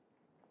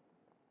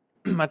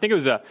I think it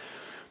was a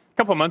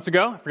couple of months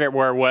ago. I forget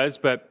where it was,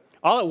 but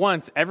all at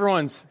once,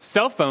 everyone's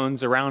cell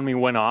phones around me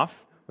went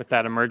off with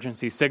that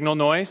emergency signal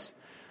noise.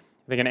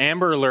 I think an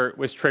Amber Alert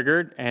was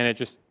triggered, and it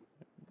just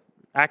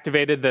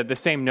activated the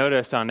same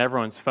notice on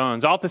everyone's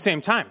phones all at the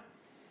same time.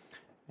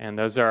 And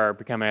those are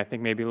becoming, I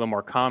think, maybe a little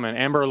more common.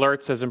 Amber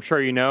Alerts, as I'm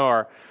sure you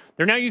know,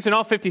 they're now used in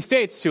all 50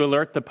 states to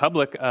alert the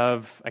public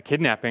of a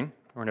kidnapping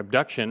or an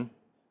abduction.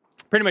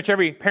 Pretty much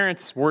every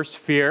parent's worst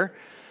fear.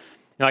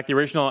 Like the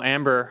original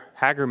Amber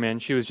Hagerman,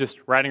 she was just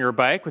riding her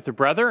bike with her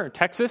brother in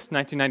Texas,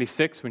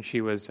 1996, when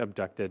she was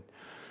abducted.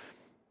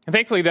 And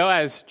thankfully, though,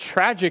 as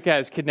tragic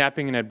as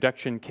kidnapping and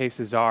abduction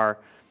cases are,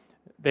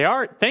 they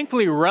are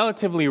thankfully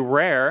relatively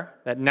rare.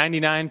 That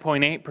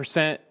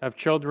 99.8% of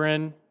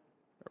children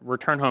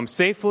return home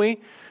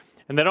safely,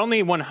 and that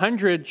only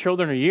 100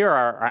 children a year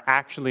are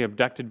actually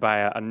abducted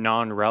by a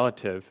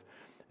non-relative.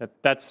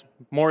 That's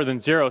more than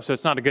zero, so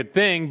it's not a good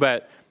thing,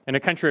 but in a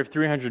country of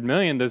 300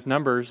 million, those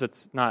numbers,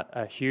 that's not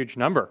a huge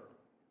number.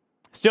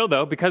 Still,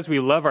 though, because we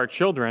love our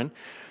children,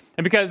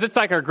 and because it's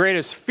like our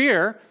greatest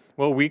fear,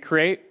 well, we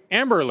create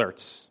Amber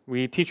Alerts.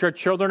 We teach our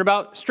children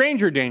about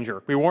stranger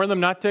danger. We warn them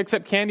not to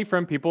accept candy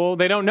from people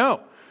they don't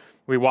know.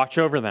 We watch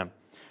over them.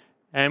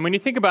 And when you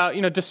think about,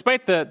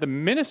 despite the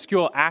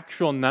minuscule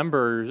actual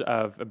numbers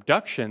of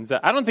abductions,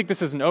 I don't think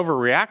this is an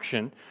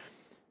overreaction,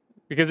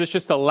 because it's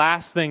just the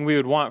last thing we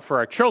would want for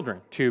our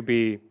children to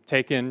be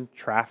taken,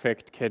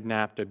 trafficked,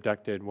 kidnapped,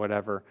 abducted,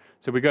 whatever.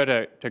 So we go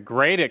to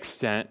great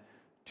extent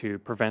to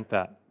prevent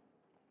that.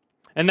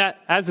 And that,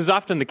 as is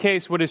often the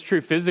case, what is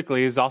true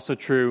physically is also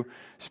true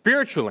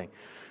spiritually.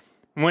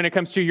 When it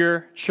comes to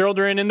your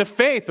children in the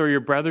faith or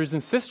your brothers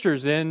and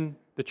sisters in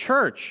the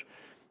church,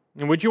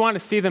 and would you want to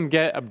see them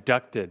get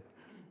abducted?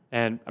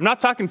 And I'm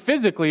not talking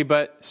physically,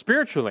 but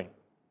spiritually.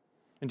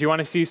 And do you want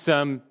to see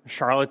some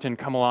charlatan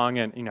come along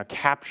and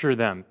capture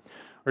them?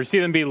 Or see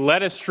them be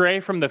led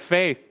astray from the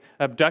faith,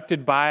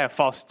 abducted by a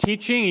false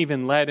teaching,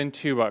 even led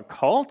into a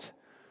cult?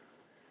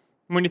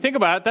 And when you think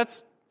about it,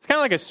 it's kind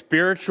of like a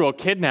spiritual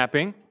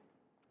kidnapping.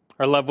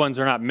 Our loved ones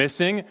are not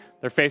missing.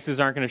 Their faces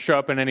aren't going to show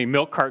up in any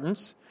milk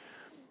cartons.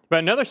 But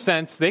in another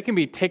sense, they can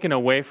be taken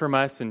away from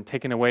us and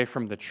taken away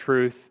from the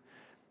truth,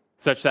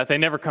 such that they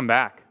never come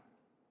back.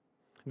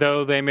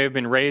 Though they may have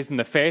been raised in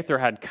the faith or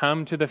had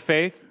come to the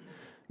faith,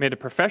 made a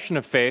profession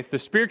of faith, the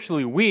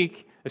spiritually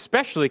weak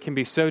especially can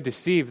be so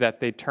deceived that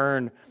they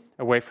turn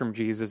away from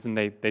Jesus and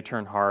they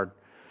turn hard.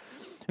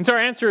 And so our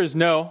answer is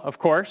no, of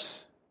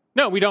course.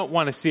 No, we don't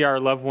want to see our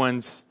loved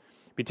ones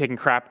be taken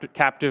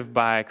captive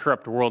by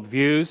corrupt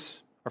worldviews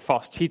or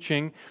false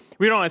teaching.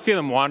 We don't want to see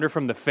them wander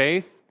from the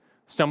faith,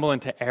 stumble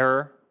into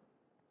error.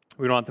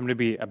 We don't want them to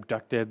be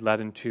abducted,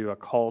 led into a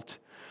cult.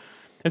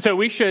 And so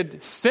we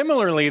should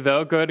similarly,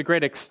 though, go to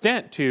great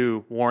extent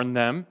to warn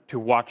them, to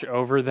watch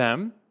over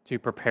them, to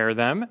prepare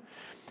them.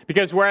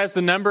 Because whereas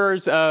the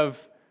numbers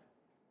of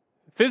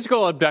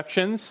physical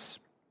abductions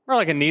are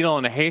like a needle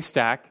in a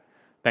haystack,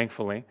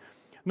 thankfully,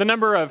 the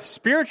number of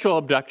spiritual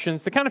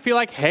abductions, they kind of feel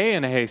like hay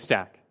in a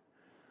haystack.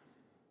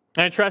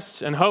 And I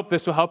trust and hope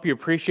this will help you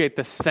appreciate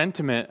the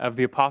sentiment of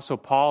the Apostle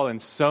Paul in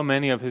so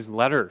many of his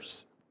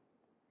letters.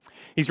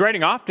 He's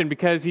writing often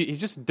because he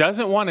just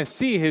doesn't want to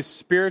see his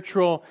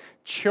spiritual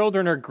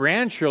children or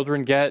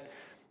grandchildren get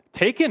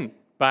taken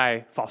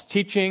by false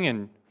teaching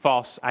and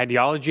false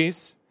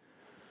ideologies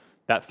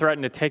that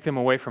threaten to take them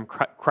away from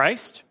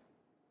Christ.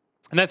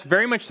 And that's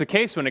very much the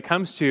case when it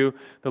comes to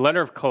the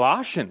letter of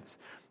Colossians,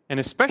 and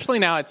especially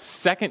now its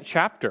second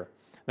chapter.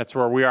 That's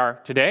where we are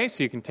today,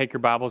 so you can take your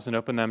Bibles and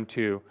open them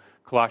to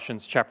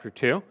Colossians chapter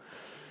 2.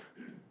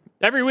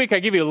 Every week I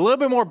give you a little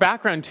bit more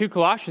background to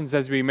Colossians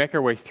as we make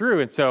our way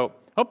through, and so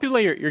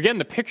hopefully you're getting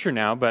the picture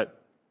now,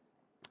 but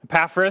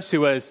Epaphras,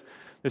 who was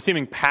the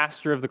seeming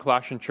pastor of the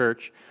Colossian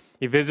church,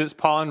 he visits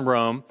Paul in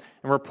Rome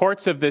and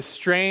reports of this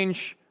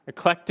strange,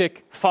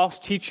 eclectic, false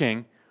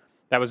teaching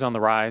that was on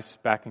the rise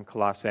back in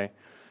Colossae.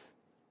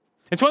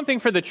 It's one thing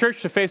for the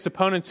church to face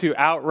opponents who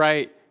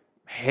outright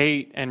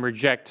hate and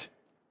reject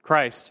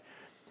Christ.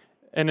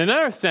 In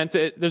another sense,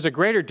 there's a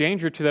greater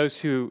danger to those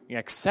who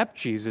accept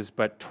Jesus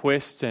but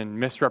twist and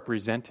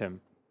misrepresent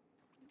him.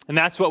 And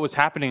that's what was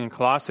happening in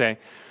Colossae.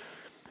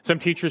 Some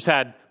teachers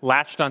had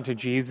latched onto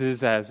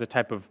Jesus as a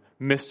type of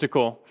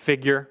mystical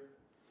figure,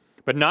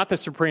 but not the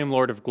supreme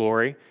Lord of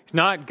glory. He's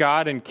not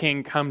God and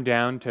King come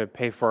down to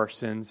pay for our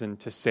sins and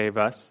to save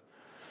us.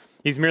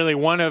 He's merely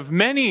one of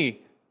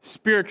many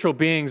spiritual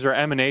beings or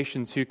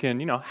emanations who can,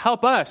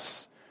 help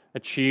us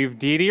achieve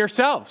deity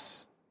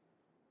ourselves.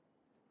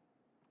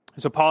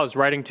 So Paul is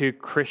writing to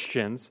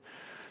Christians,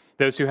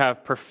 those who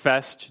have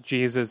professed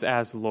Jesus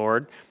as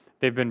Lord.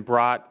 They've been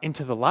brought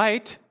into the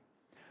light,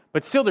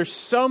 but still there's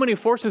so many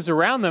forces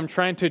around them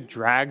trying to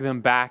drag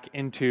them back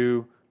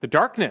into the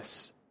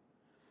darkness,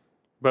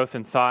 both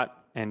in thought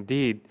and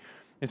deed.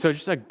 And so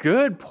just a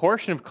good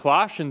portion of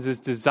Colossians is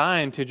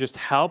designed to just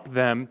help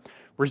them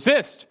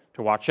resist,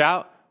 to watch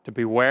out, to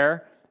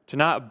beware, to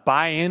not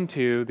buy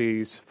into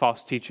these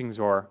false teachings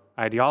or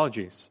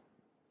ideologies.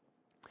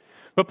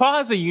 But Paul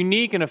has a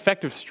unique and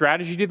effective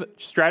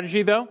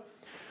strategy though.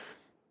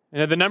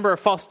 The number of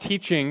false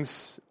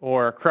teachings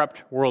or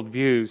corrupt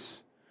worldviews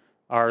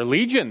are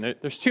legion.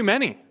 There's too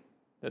many.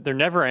 They're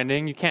never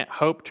ending. You can't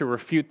hope to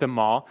refute them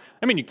all.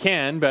 I mean, you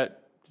can,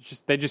 but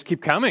they just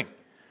keep coming.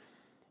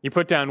 You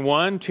put down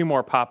one, two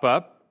more pop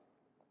up.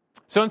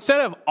 So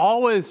instead of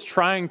always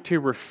trying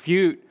to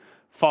refute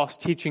false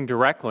teaching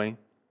directly,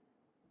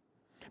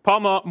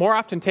 Paul more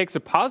often takes a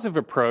positive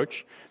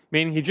approach,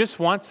 meaning he just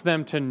wants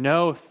them to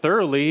know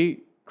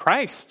thoroughly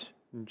Christ,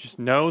 just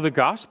know the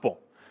gospel,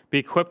 be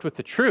equipped with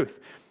the truth.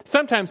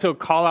 Sometimes he'll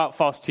call out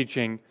false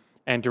teaching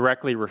and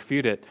directly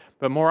refute it,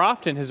 but more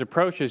often his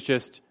approach is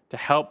just to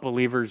help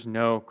believers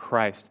know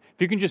Christ.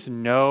 If you can just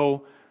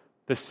know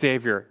the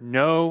Savior,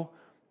 know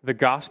the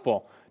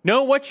gospel,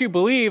 know what you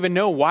believe, and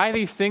know why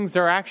these things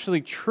are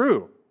actually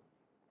true.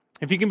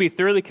 If you can be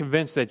thoroughly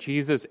convinced that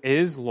Jesus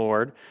is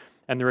Lord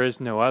and there is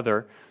no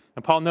other,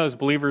 and Paul knows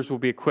believers will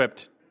be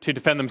equipped to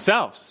defend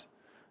themselves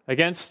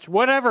against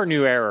whatever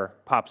new error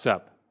pops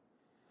up.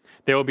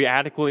 They will be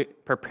adequately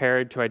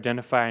prepared to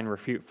identify and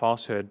refute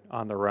falsehood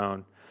on their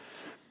own.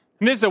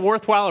 And this is a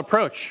worthwhile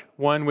approach,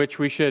 one which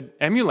we should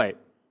emulate.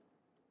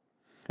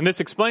 And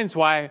this explains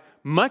why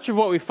much of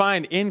what we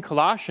find in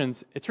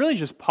Colossians, it's really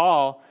just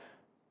Paul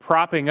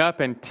propping up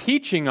and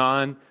teaching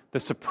on the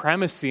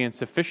supremacy and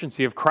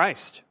sufficiency of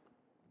Christ.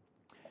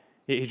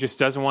 He just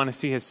doesn't want to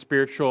see his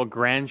spiritual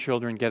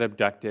grandchildren get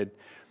abducted.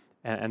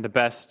 And the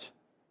best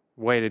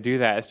way to do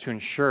that is to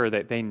ensure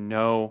that they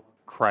know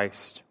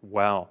Christ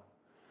well.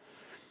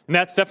 And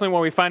that's definitely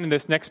what we find in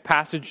this next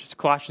passage. It's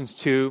Colossians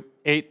 2,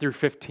 8 through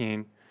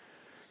 15.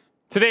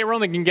 Today we're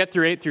only going to get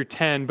through 8 through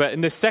 10, but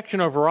in this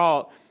section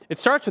overall, it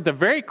starts with a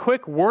very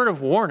quick word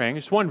of warning,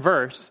 just one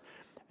verse,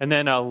 and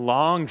then a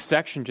long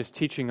section just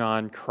teaching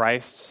on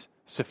Christ's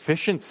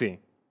sufficiency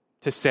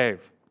to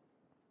save.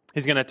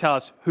 He's going to tell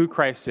us who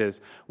Christ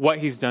is, what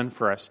he's done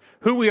for us,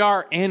 who we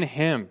are in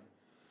him.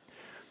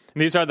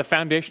 And these are the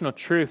foundational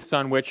truths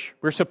on which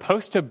we're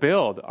supposed to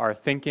build our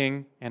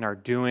thinking and our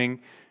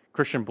doing.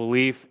 Christian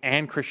belief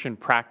and Christian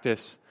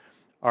practice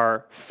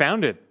are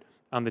founded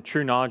on the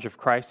true knowledge of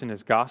Christ and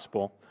his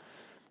gospel.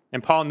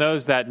 And Paul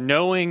knows that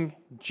knowing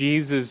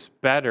Jesus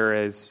better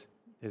is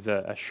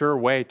a sure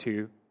way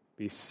to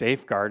be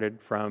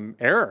safeguarded from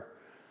error.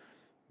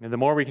 And the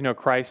more we can know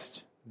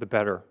Christ, the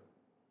better.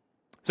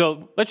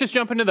 So let's just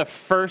jump into the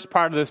first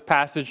part of this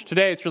passage.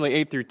 Today it's really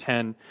 8 through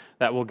 10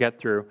 that we'll get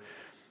through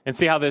and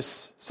see how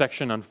this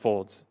section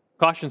unfolds.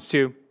 Colossians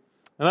 2,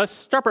 and let's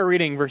start by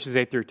reading verses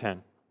 8 through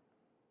 10.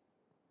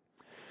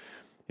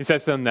 He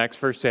says to them next,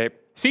 verse 8,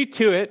 "See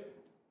to it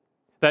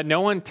that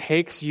no one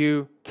takes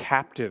you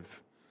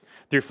captive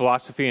through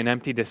philosophy and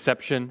empty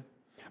deception,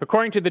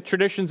 according to the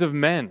traditions of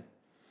men,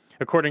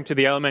 according to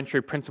the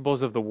elementary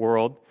principles of the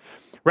world,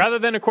 rather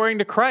than according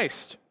to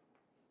Christ.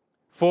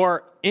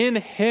 For in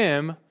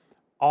him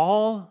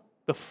all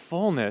the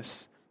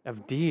fullness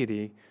of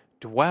deity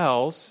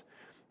dwells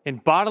in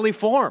bodily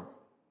form,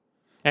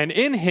 and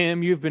in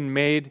him you've been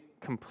made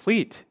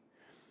complete,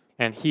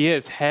 and he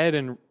is head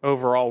and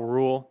over all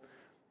rule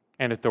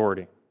and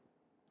authority."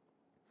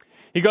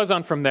 He goes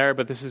on from there,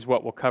 but this is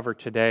what we'll cover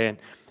today. And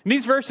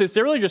these verses,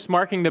 they're really just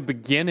marking the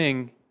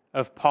beginning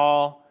of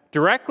Paul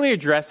directly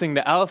addressing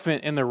the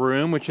elephant in the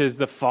room, which is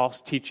the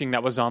false teaching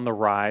that was on the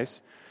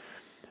rise.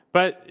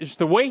 But it's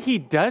the way he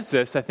does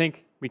this, I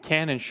think we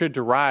can and should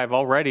derive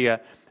already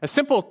a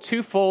simple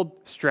twofold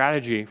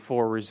strategy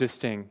for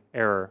resisting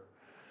error.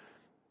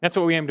 That's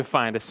what we aim to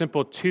find, a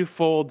simple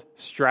twofold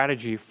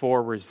strategy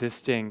for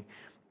resisting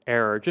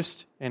error,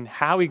 just in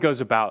how he goes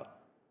about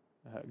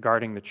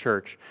guarding the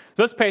church.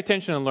 So let's pay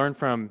attention and learn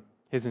from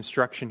his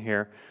instruction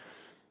here.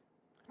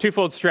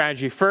 Twofold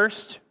strategy.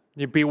 First,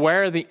 you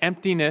beware the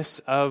emptiness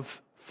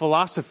of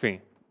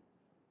philosophy.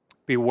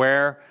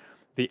 Beware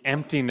the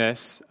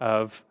emptiness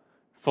of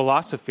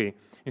philosophy.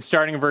 And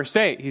starting in verse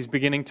 8, he's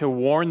beginning to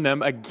warn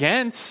them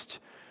against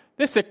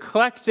this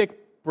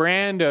eclectic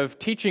brand of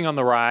teaching on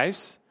the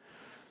rise.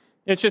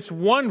 It's just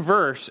one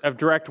verse of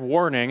direct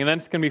warning, and then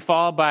it's going to be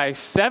followed by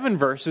 7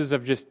 verses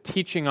of just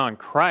teaching on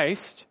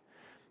Christ.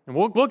 And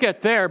we'll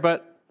get there,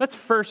 but let's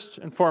first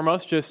and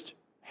foremost just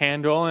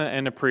handle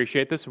and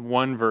appreciate this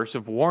one verse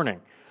of warning.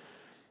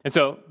 And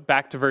so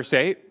back to verse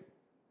 8,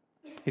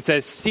 he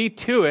says, "See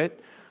to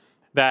it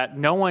that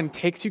no one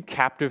takes you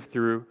captive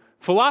through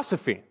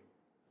philosophy."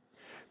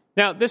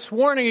 Now, this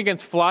warning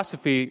against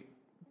philosophy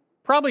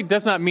probably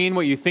does not mean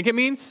what you think it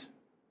means.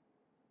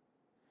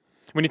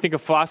 When you think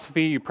of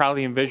philosophy, you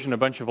probably envision a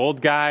bunch of old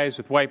guys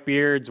with white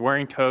beards,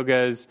 wearing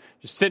togas,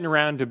 just sitting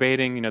around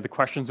debating, the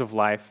questions of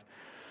life.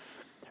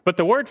 But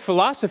the word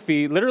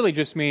philosophy literally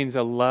just means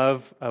a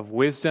love of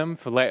wisdom.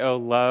 Phileo,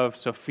 love,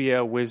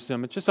 Sophia,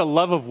 wisdom. It's just a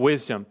love of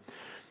wisdom.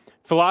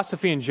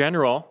 Philosophy in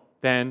general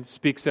then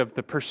speaks of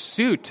the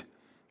pursuit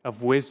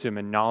of wisdom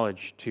and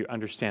knowledge to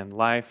understand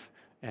life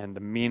and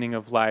the meaning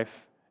of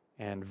life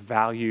and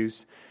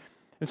values.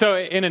 And so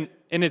in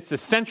its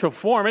essential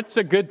form, it's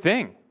a good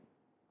thing.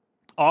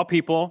 All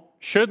people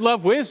should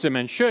love wisdom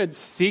and should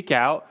seek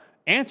out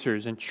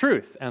answers and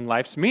truth and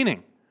life's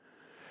meaning.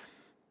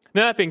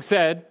 Now, that being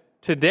said,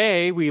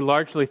 today we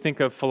largely think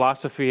of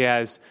philosophy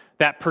as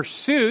that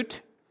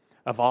pursuit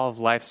of all of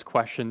life's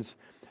questions,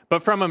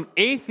 but from an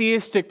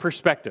atheistic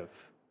perspective,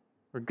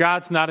 where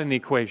God's not in the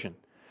equation.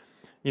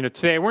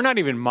 Today we're not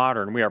even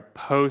modern, we are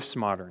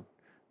postmodern.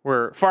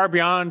 We're far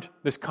beyond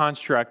this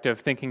construct of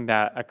thinking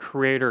that a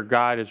creator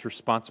God is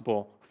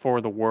responsible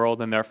for the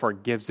world and therefore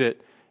gives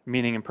it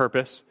meaning and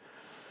purpose.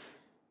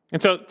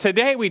 And so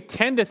today we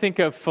tend to think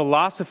of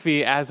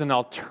philosophy as an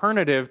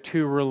alternative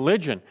to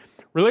religion.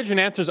 Religion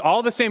answers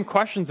all the same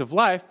questions of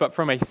life, but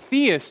from a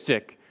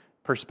theistic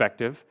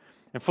perspective.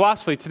 And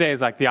philosophy today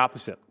is like the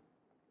opposite.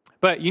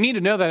 But you need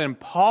to know that in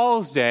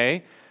Paul's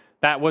day,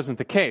 that wasn't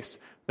the case.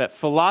 That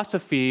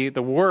philosophy,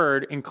 the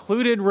word,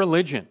 included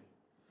religion.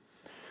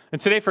 And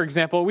today, for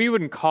example, we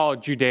wouldn't call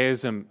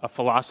Judaism a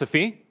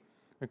philosophy.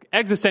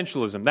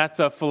 Existentialism, that's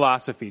a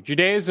philosophy.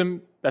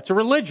 Judaism, that's a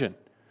religion.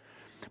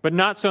 But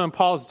not so in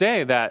Paul's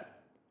day,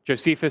 that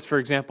Josephus, for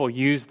example,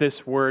 used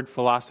this word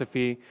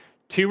philosophy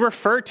to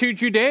refer to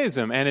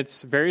Judaism and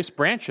its various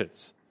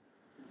branches.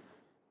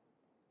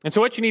 And so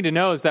what you need to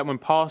know is that when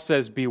Paul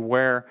says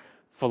beware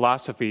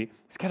philosophy,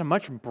 he's got a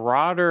much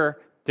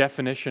broader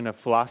definition of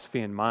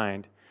philosophy in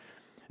mind.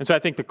 And so I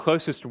think the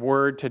closest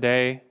word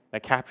today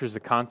that captures the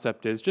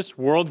concept is just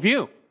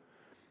worldview.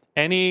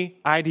 Any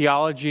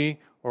ideology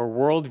or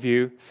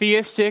worldview,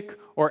 theistic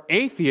or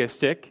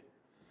atheistic,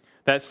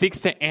 that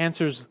seeks to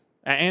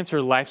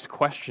answer life's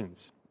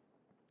questions.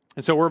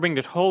 And so we're being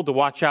told to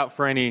watch out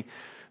for any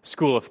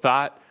school of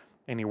thought,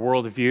 any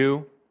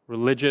worldview,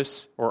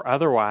 religious or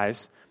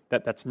otherwise,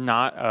 that's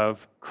not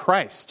of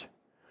Christ.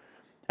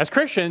 As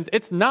Christians,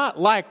 it's not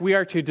like we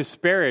are to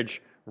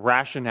disparage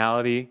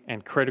rationality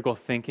and critical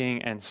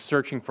thinking and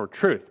searching for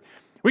truth.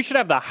 We should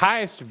have the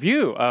highest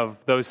view of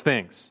those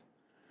things.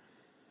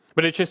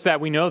 But it's just that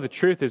we know the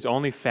truth is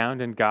only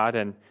found in God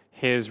and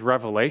His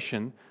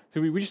revelation.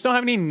 So we just don't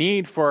have any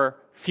need for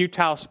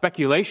futile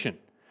speculation.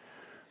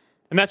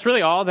 And that's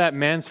really all that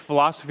men's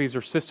philosophies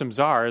or systems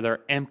are. They're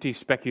empty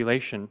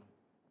speculation.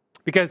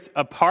 Because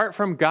apart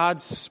from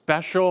God's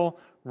special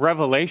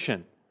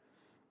revelation,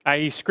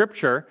 i.e.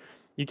 Scripture,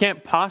 you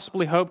can't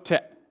possibly hope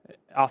to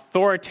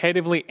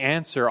authoritatively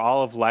answer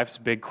all of life's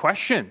big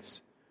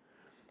questions.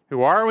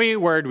 Who are we?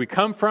 Where do we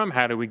come from?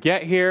 How do we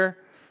get here?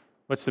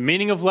 What's the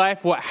meaning of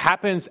life? What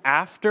happens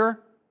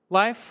after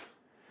life?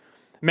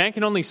 Man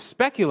can only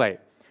speculate.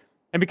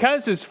 And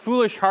because his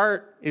foolish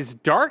heart is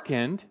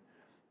darkened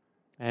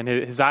and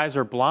his eyes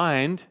are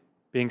blind,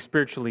 being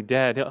spiritually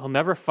dead, he'll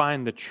never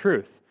find the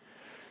truth.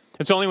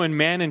 It's only when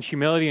man in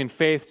humility and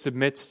faith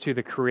submits to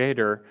the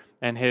Creator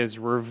and His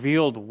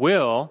revealed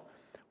will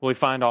he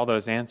find all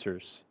those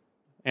answers.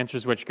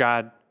 Answers which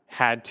God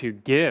had to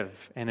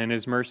give. And in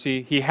His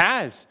mercy, He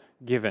has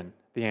given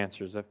the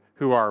answers of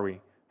who are we?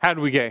 How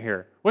do we get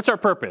here? What's our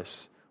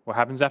purpose? What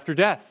happens after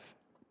death?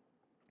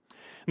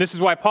 And this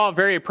is why Paul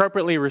very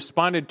appropriately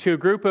responded to a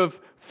group of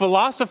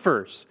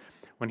philosophers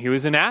when he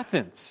was in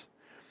Athens.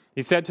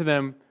 He said to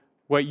them,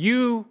 what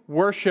you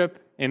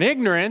worship in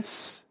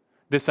ignorance,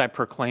 this I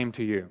proclaim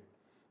to you.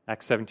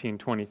 Acts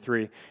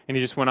 17:23. And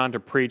he just went on to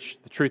preach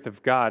the truth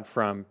of God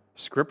from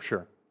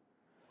Scripture.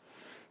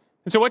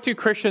 And so what do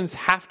Christians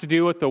have to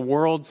do with the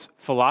world's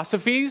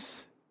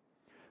philosophies?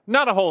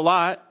 Not a whole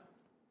lot.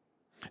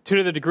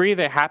 To the degree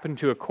they happen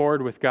to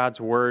accord with God's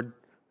word,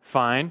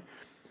 fine.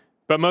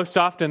 But most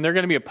often they're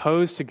going to be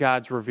opposed to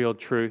God's revealed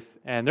truth,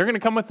 and they're going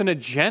to come with an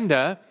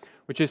agenda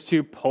which is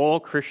to pull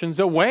Christians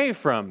away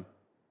from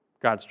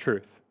God's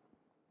truth.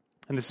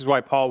 And this is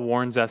why Paul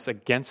warns us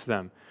against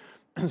them.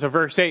 So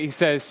verse 8, he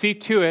says, see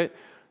to it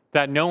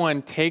that no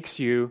one takes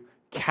you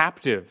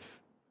captive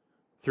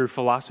through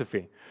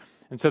philosophy.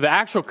 And so the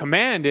actual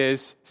command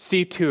is,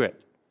 see to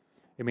it.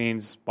 It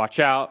means watch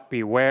out,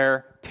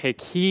 beware,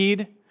 take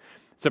heed.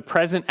 It's a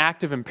present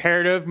active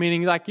imperative,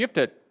 meaning like you have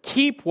to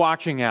keep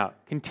watching out,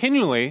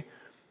 continually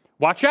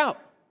watch out.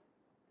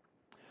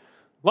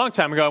 A long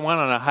time ago, I went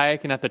on a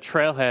hike, and at the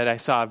trailhead, I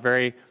saw a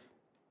very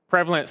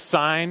prevalent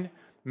sign,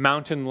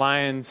 mountain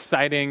lion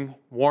sighting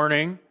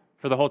warning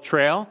for the whole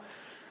trail.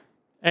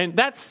 And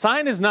that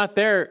sign is not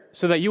there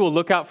so that you will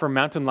look out for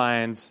mountain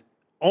lions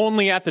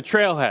only at the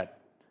trailhead.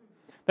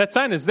 That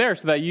sign is there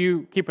so that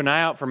you keep an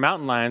eye out for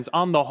mountain lions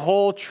on the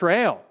whole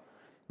trail.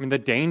 I mean, the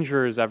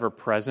danger is ever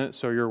present,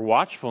 so your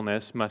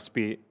watchfulness must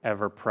be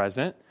ever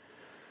present.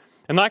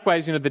 And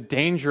likewise, the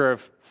danger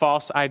of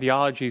false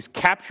ideologies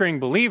capturing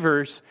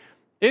believers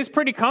is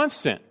pretty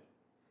constant.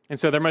 And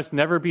so there must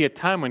never be a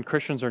time when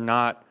Christians are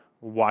not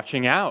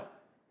watching out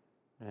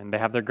and they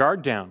have their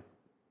guard down.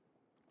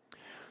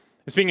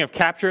 Speaking of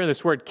capture,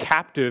 this word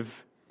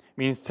captive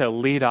means to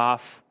lead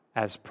off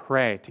as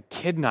prey, to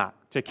kidnap,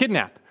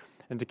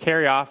 and to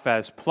carry off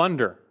as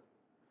plunder.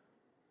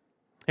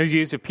 It was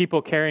used of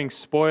people carrying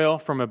spoil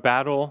from a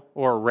battle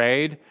or a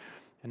raid,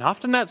 and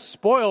often that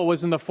spoil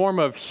was in the form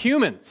of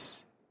humans.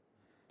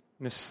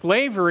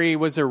 Slavery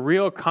was a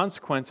real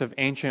consequence of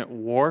ancient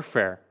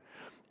warfare,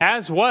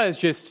 as was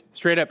just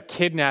straight up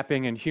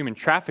kidnapping and human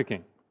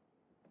trafficking.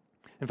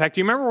 In fact,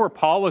 do you remember where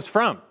Paul was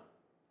from?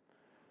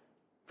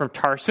 From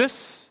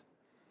Tarsus.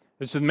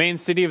 This is the main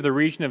city of the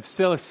region of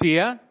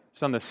Cilicia.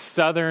 It's on the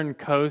southern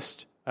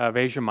coast of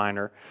Asia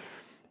Minor.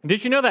 And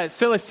did you know that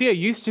Cilicia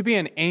used to be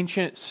an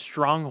ancient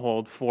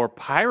stronghold for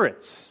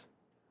pirates?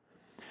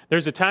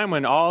 There's a time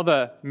when all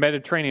the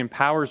Mediterranean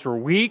powers were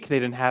weak. They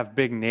didn't have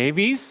big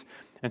navies,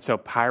 and so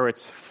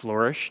pirates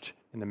flourished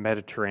in the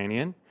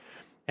Mediterranean.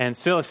 And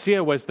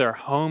Cilicia was their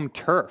home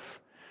turf.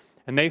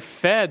 And they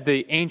fed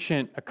the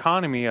ancient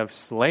economy of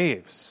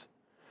slaves.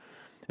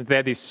 They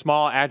had these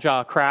small,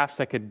 agile crafts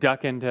that could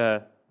duck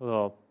into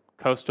little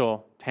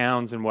coastal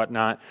towns and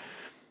whatnot.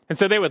 And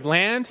so they would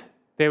land,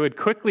 they would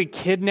quickly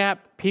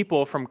kidnap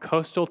people from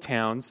coastal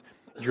towns,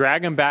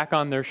 drag them back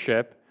on their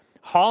ship,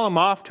 haul them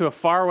off to a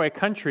faraway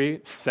country,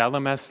 sell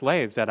them as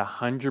slaves at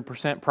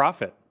 100%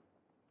 profit.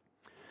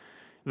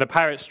 The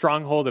pirate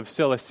stronghold of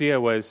Cilicia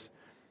was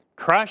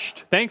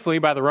crushed, thankfully,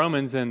 by the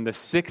Romans in the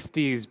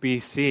 60s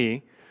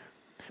BC.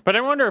 But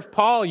I wonder if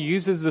Paul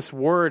uses this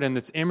word and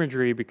this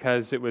imagery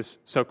because it was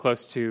so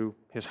close to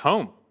his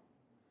home.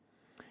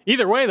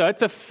 Either way, though,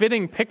 it's a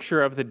fitting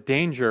picture of the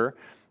danger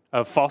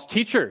of false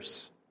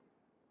teachers.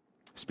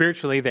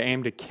 Spiritually, they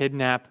aim to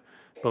kidnap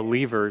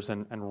believers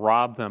and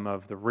rob them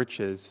of the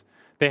riches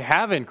they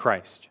have in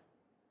Christ.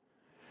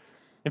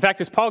 In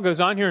fact, as Paul goes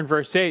on here in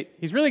verse 8,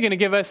 he's really going to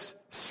give us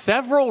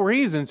several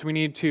reasons we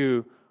need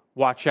to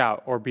watch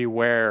out or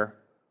beware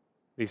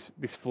these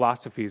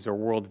philosophies or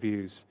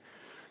worldviews.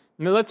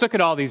 Now, let's look at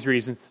all these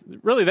reasons.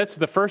 Really, that's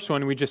the first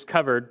one we just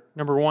covered.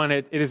 Number one,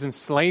 it is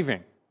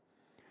enslaving.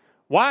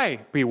 Why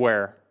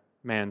beware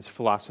man's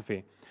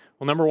philosophy?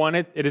 Well, number one,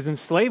 it is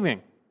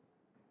enslaving.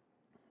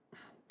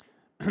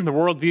 The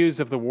worldviews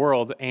of the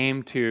world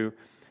aim to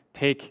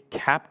take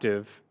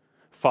captive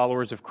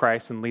followers of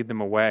Christ and lead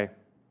them away.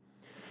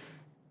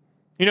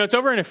 You know, it's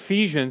over in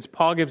Ephesians,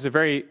 Paul gives a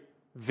very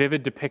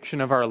vivid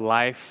depiction of our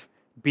life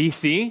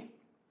BC,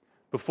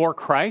 before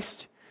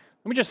Christ.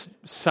 Let me just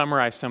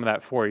summarize some of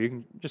that for you. You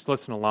can just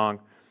listen along.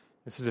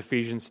 This is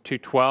Ephesians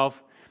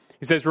 2:12.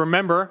 He says,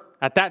 "Remember,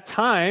 at that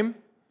time,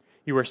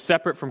 you were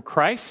separate from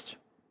Christ,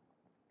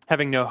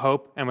 having no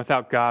hope and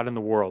without God in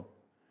the world."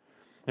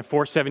 In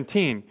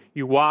 4:17,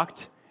 you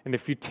walked in the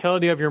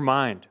futility of your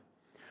mind.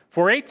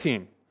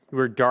 4:18, you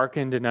were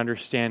darkened in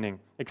understanding,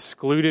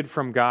 excluded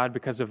from God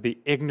because of the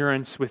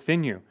ignorance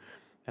within you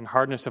and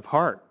hardness of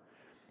heart.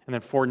 And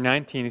then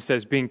 4:19, he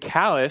says, being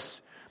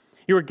callous,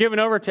 you were given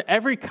over to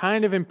every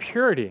kind of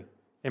impurity,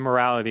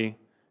 immorality,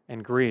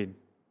 and greed.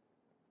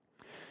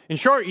 In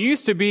short, you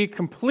used to be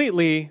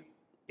completely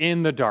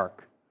in the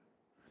dark.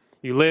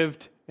 You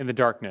lived in the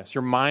darkness.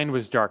 Your mind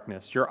was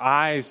darkness. Your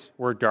eyes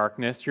were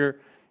darkness. Your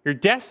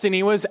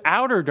destiny was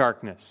outer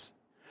darkness.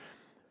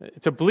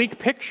 It's a bleak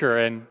picture,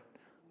 and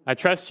I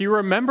trust you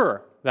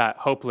remember that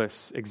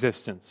hopeless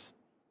existence.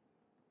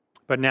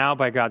 But now,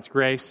 by God's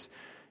grace,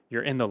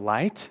 you're in the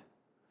light.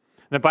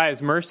 And that by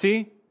His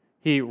mercy,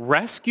 He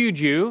rescued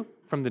you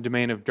from the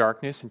domain of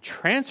darkness and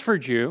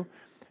transferred you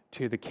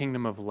to the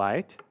kingdom of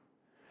light.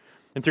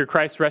 And through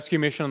Christ's rescue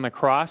mission on the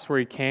cross, where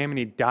He came and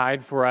He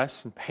died for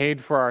us and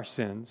paid for our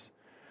sins,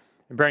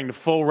 and bearing the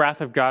full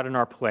wrath of God in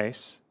our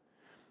place,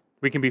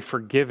 we can be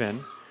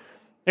forgiven,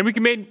 and we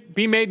can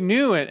be made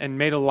new and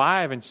made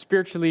alive and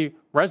spiritually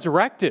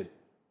resurrected,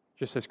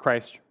 just as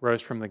Christ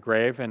rose from the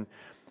grave. And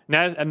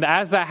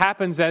as that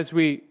happens, as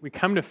we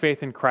come to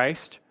faith in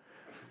Christ,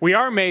 we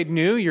are made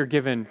new. You're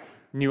given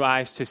new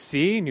eyes to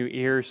see, new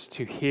ears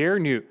to hear,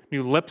 new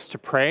lips to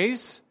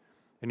praise,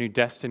 a new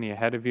destiny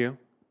ahead of you.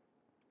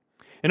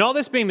 And all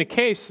this being the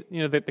case, you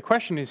know, the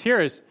question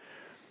is,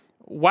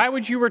 why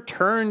would you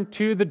return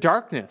to the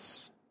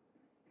darkness?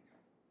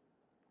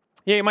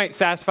 Yeah, it might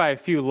satisfy a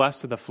few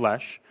lusts of the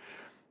flesh,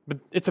 but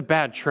it's a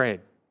bad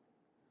trade.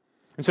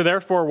 And so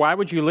therefore, why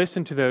would you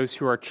listen to those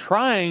who are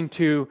trying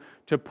to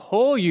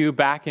pull you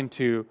back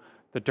into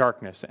the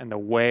darkness and the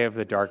way of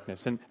the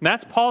darkness? And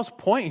that's Paul's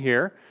point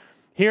here.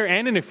 Here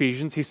and in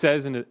Ephesians, he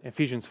says in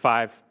Ephesians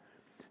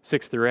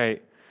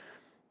 5:6-8, he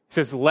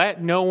says,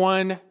 "Let no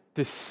one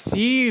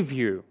deceive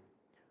you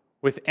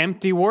with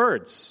empty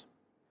words.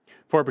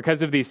 For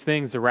because of these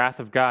things, the wrath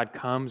of God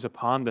comes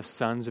upon the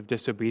sons of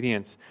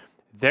disobedience.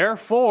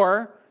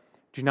 Therefore,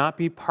 do not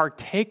be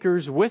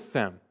partakers with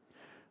them.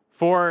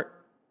 For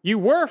you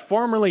were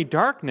formerly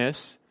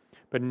darkness,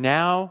 but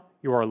now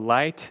you are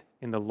light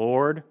in the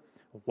Lord.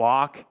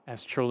 Walk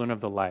as children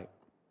of the light."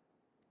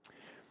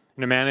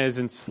 And a man is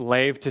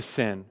enslaved to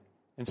sin,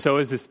 and so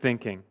is his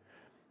thinking.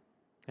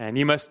 And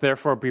you must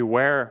therefore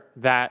beware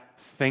that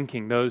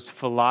thinking, those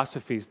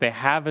philosophies. They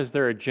have as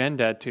their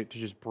agenda to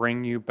just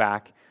bring you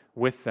back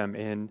with them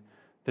in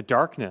the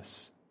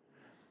darkness.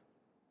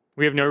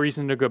 We have no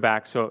reason to go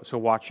back, so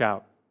watch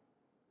out.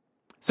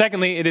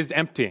 Secondly, it is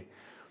empty.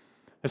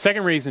 The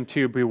second reason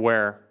to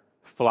beware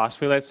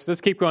philosophy,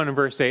 let's keep going in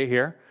verse 8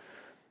 here.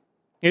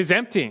 It is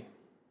empty.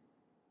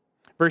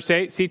 Verse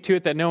 8, see to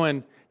it that no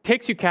one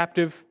takes you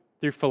captive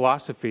through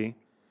philosophy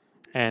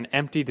and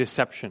empty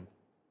deception.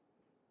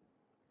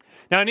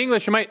 Now in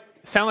English, it might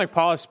sound like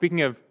Paul is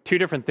speaking of two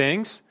different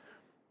things.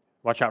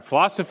 Watch out for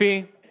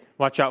philosophy,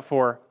 watch out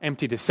for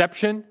empty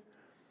deception.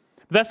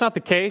 But that's not the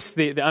case.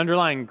 The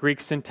underlying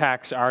Greek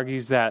syntax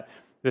argues that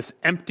this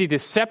empty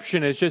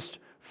deception is just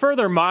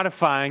further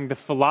modifying the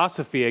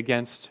philosophy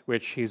against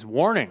which he's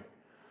warning.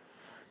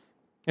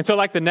 And so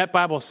like the Net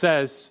Bible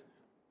says,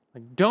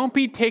 don't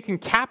be taken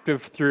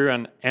captive through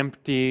an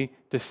empty,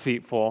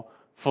 deceitful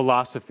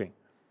philosophy.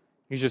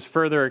 He's just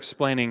further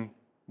explaining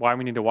why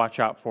we need to watch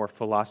out for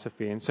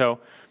philosophy. And so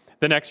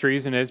the next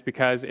reason is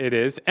because it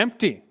is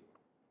empty.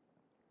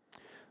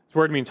 This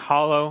word means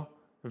hollow,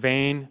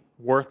 vain,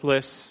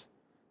 worthless,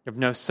 of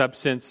no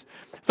substance.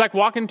 It's like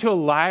walking to a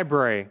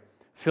library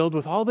filled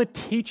with all the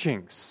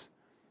teachings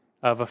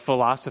of a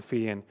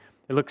philosophy, and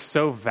it looks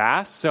so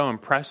vast, so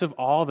impressive,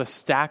 all the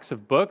stacks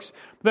of books.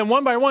 But then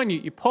one by one,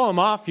 you pull them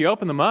off, you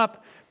open them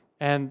up,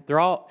 and they're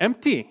all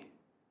empty.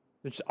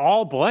 They're just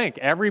all blank.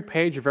 Every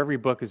page of every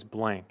book is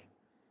blank.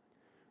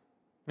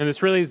 And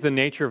this really is the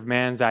nature of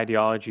man's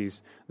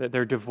ideologies, that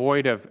they're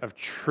devoid of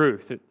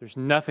truth. There's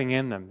nothing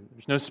in them.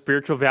 There's no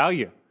spiritual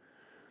value.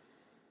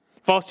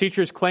 False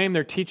teachers claim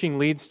their teaching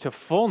leads to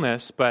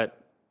fullness,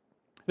 but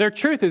their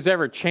truth is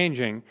ever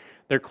changing.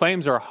 Their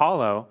claims are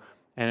hollow,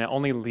 and it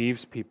only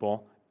leaves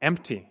people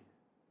empty.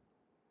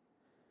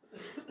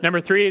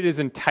 Number 3, it is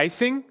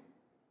enticing.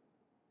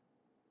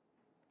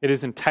 It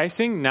is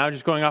enticing. Now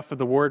just going off of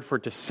the word for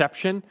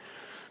deception.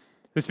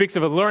 This speaks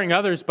of alluring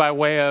others by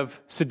way of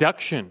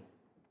seduction.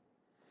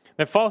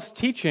 That false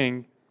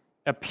teaching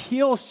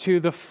appeals to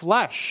the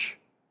flesh,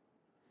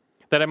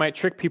 that it might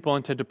trick people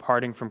into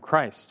departing from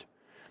Christ.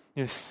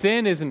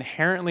 Sin is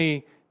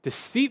inherently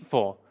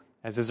deceitful,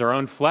 as is our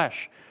own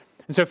flesh.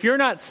 And so if you're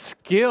not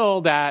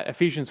skilled at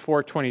Ephesians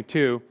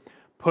 4:22,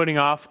 putting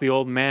off the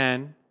old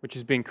man, which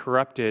is being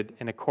corrupted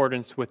in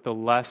accordance with the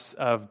lusts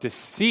of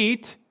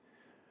deceit,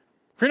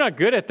 if you're not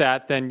good at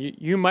that, then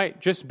you might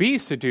just be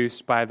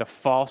seduced by the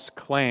false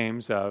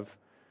claims of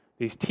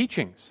these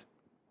teachings.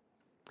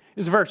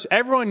 This verse,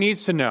 everyone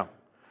needs to know.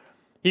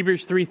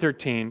 Hebrews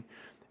 3:13,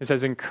 it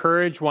says,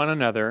 encourage one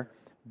another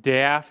day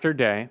after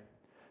day,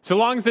 so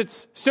long as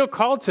it's still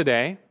called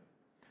today,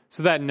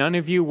 so that none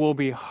of you will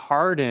be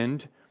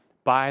hardened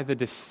by the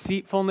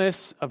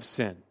deceitfulness of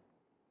sin.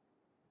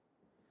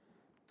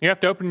 You have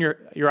to open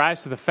your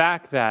eyes to the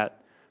fact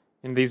that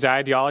in these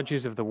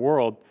ideologies of the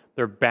world,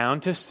 they're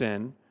bound to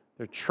sin,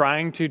 they're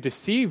trying to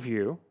deceive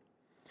you,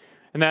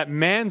 and that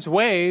man's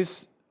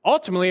ways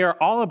ultimately are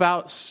all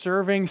about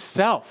serving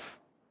self.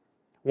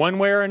 One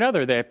way or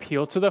another, they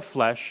appeal to the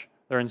flesh,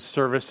 they're in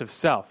service of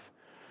self.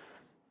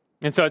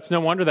 And so it's no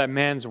wonder that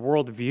man's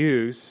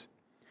worldviews,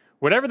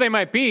 whatever they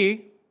might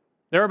be,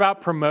 they're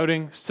about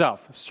promoting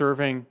self,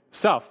 serving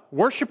self,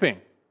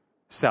 worshiping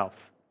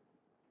self,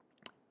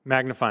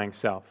 magnifying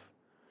self.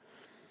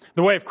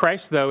 The way of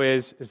Christ, though,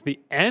 is the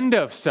end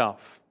of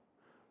self,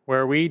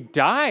 where we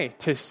die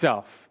to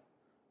self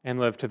and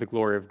live to the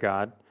glory of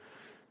God.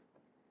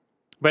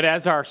 But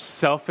as our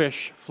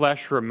selfish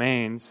flesh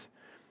remains,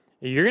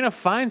 you're going to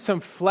find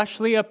some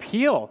fleshly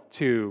appeal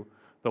to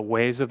the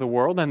ways of the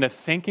world and the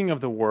thinking of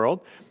the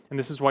world, and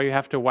this is why you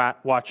have to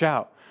watch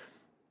out.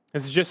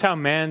 This is just how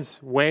man's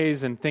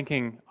ways and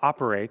thinking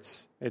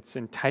operates. It's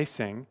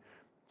enticing,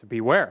 so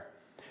beware.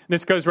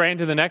 This goes right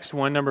into the next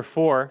one, number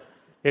 4.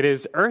 It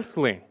is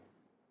earthly.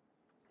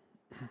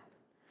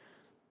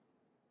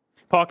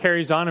 Paul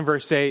carries on in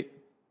verse 8,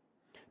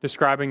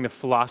 describing the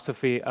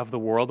philosophy of the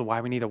world,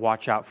 why we need to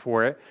watch out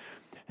for it.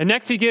 And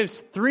next he gives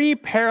 3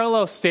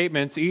 parallel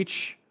statements,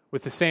 each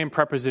with the same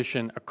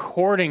preposition,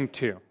 according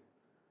to.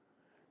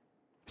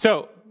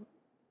 So,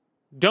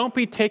 don't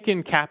be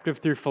taken captive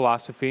through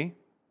philosophy.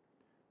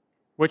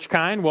 Which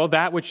kind? Well,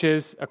 that which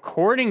is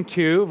according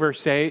to,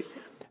 verse 8,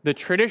 the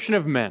tradition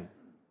of men.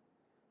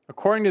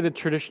 According to the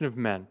tradition of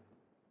men.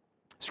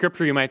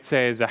 Scripture, you might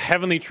say, is a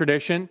heavenly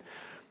tradition.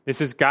 This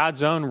is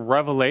God's own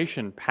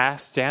revelation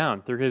passed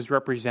down through his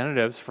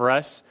representatives for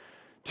us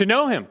to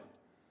know him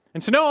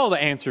and to know all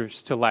the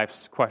answers to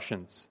life's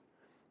questions.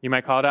 You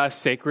might call it a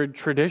sacred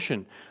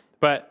tradition.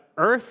 But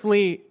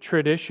earthly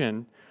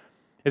tradition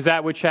is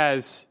that which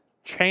has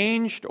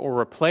changed or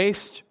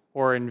replaced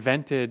or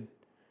invented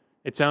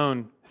its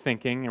own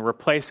thinking and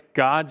replaced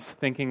God's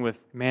thinking with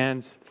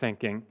man's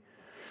thinking.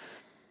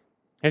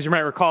 As you might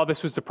recall,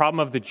 this was the problem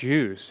of the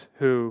Jews,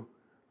 who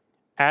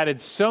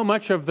added so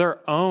much of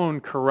their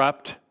own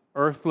corrupt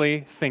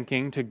earthly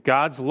thinking to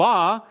God's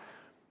law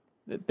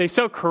that they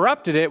so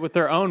corrupted it with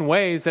their own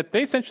ways that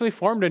they essentially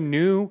formed a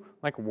new,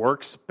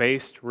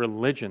 works-based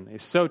religion. They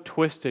so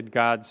twisted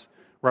God's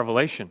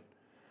revelation.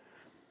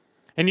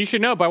 And you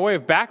should know, by way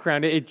of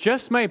background, it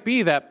just might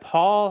be that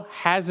Paul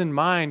has in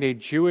mind a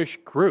Jewish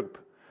group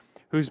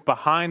who's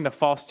behind the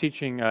false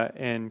teaching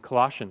in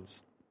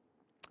Colossians.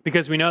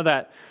 Because we know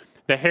that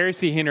the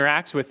heresy he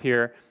interacts with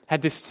here had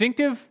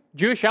distinctive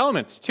Jewish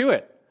elements to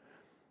it,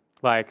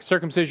 like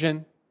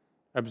circumcision,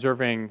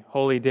 observing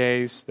holy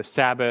days, the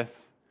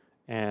Sabbath,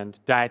 and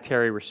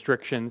dietary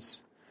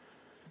restrictions.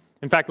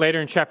 In fact,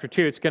 later in chapter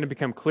 2, it's going to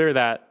become clear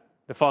that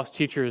the false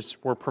teachers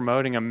were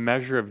promoting a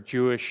measure of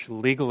Jewish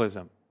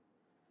legalism.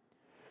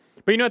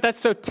 But you know what? That's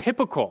so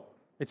typical.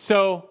 It's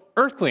so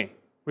earthly,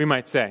 we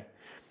might say.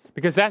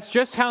 Because that's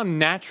just how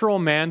natural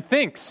man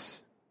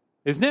thinks,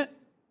 isn't it?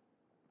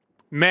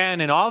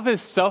 Man, in all of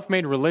his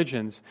self-made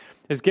religions,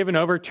 is given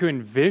over to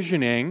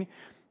envisioning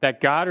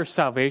that God or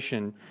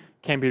salvation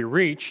can be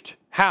reached.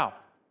 How?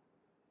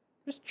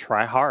 Just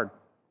try hard,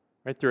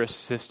 right? Through a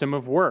system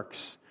of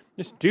works.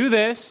 Just do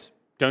this,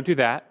 don't do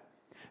that.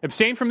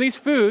 Abstain from these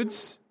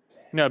foods,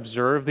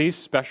 observe these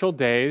special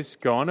days,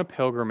 go on a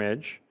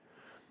pilgrimage.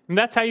 And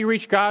that's how you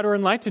reach God or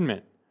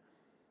enlightenment.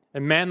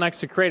 And man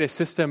likes to create a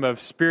system of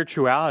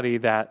spirituality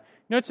that,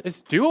 it's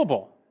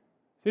doable.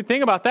 The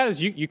thing about that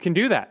is you can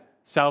do that.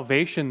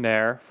 Salvation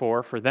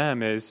therefore for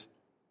them it's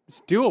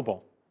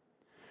doable.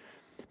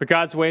 But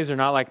God's ways are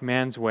not like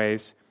man's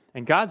ways,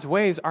 and God's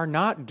ways are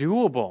not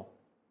doable.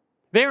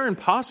 They are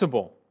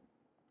impossible.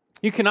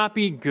 You cannot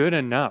be good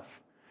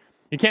enough.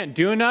 You can't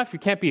do enough. You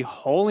can't be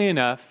holy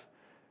enough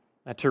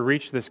to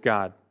reach this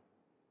God.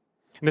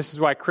 And this is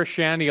why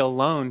Christianity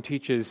alone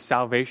teaches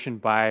salvation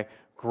by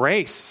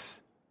grace.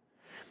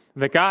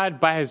 That God,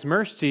 by his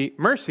mercy,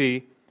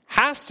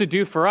 has to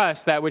do for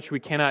us that which we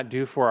cannot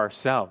do for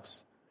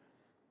ourselves.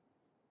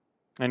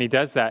 And he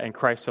does that in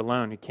Christ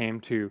alone. He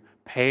came to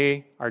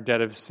pay our debt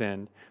of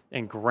sin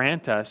and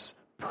grant us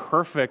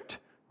perfect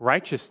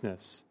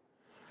righteousness.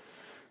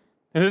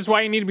 And this is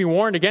why you need to be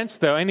warned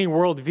against, though, any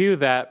worldview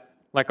that,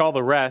 like all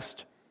the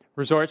rest,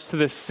 resorts to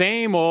the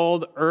same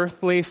old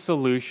earthly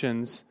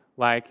solutions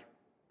like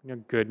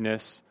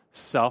goodness,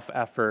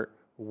 self-effort,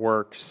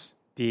 works,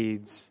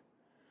 deeds.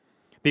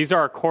 These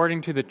are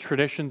according to the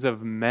traditions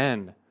of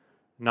men,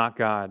 not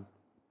God.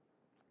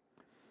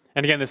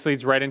 And again, this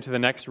leads right into the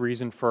next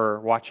reason for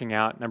watching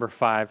out. Number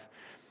 5,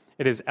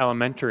 it is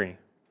elementary.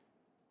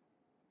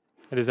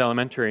 It is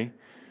elementary.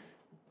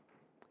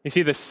 You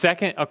see the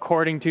second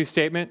according to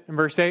statement in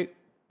verse 8?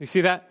 You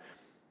see that?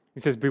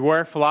 He says,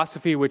 beware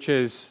philosophy, which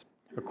is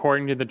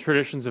according to the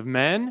traditions of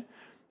men.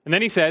 And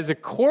then he says,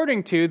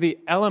 according to the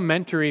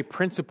elementary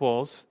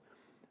principles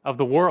of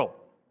the world.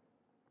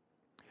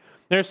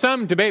 There's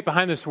some debate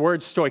behind this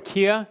word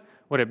stoicheia,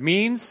 what it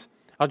means.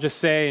 I'll just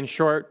say in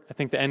short, I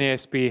think the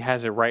NASB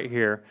has it right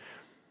here,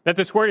 that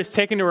this word is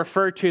taken to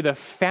refer to the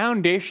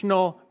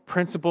foundational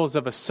principles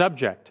of a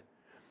subject.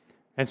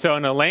 And so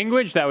in a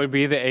language, that would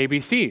be the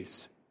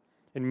ABCs.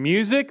 In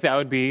music, that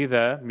would be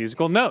the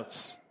musical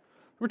notes.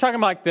 We're talking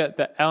about like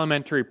the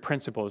elementary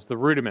principles, the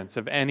rudiments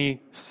of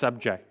any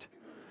subject.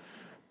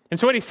 And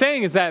so what he's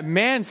saying is that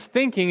man's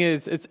thinking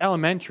it's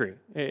elementary.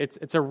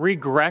 It's a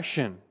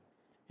regression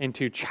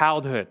into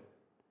childhood.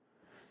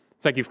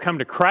 It's like you've come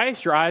to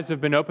Christ, your eyes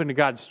have been opened to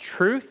God's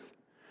truth,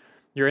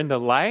 you're in the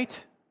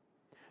light.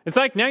 It's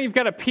like now you've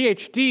got a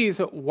PhD,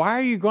 so why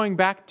are you going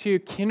back to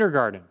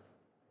kindergarten?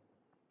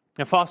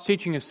 Now, false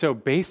teaching is so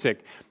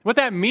basic. What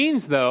that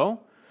means,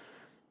 though,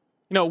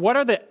 what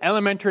are the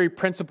elementary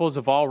principles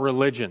of all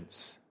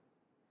religions?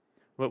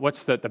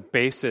 What's the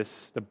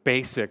basis, the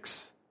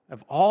basics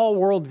of all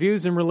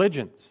worldviews and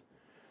religions?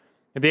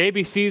 The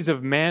ABCs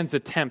of man's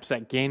attempts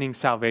at gaining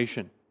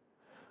salvation.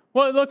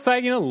 Well, it looks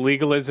like,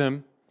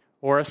 legalism,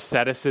 or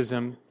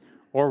asceticism,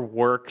 or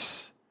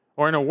works,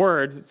 or in a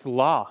word, it's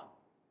law.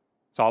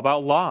 It's all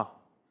about law.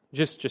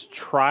 Just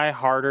try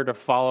harder to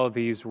follow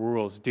these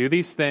rules. Do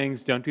these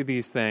things, don't do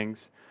these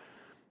things.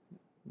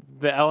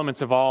 The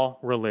elements of all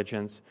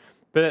religions.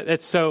 But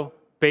it's so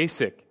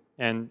basic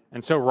and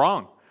so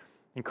wrong.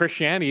 And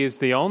Christianity is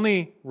the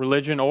only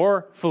religion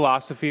or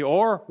philosophy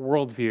or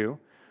worldview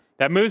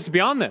that moves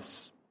beyond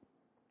this.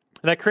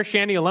 That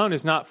Christianity alone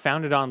is not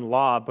founded on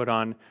law, but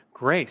on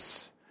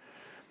grace.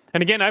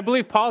 And again, I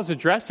believe Paul is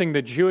addressing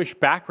the Jewish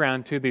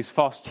background to these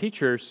false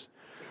teachers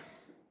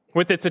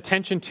with its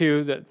attention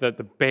to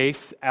the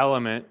base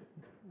element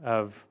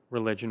of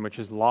religion, which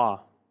is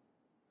law.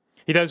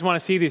 He does want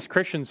to see these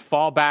Christians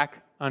fall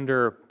back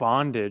under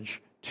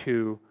bondage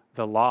to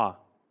the law.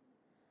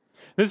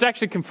 This is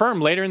actually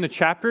confirmed later in the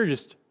chapter.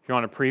 Just if you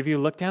want a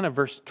preview, look down at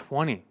verse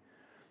 20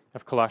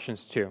 of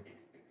Colossians 2.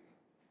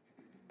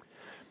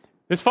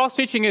 This false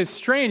teaching is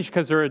strange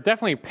because there are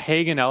definitely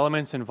pagan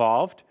elements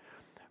involved,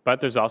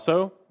 but there's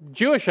also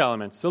Jewish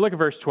elements. So look at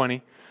verse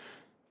 20.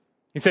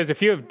 He says,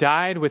 if you have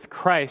died with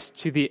Christ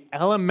to the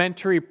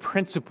elementary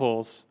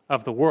principles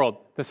of the world,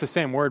 that's the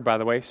same word, by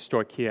the way,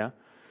 stoicheia.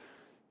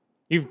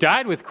 You've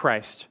died with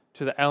Christ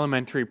to the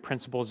elementary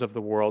principles of the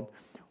world.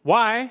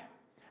 Why,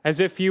 as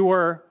if you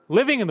were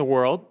living in the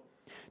world,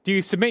 do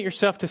you submit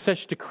yourself to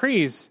such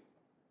decrees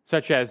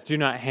such as do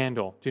not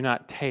handle, do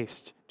not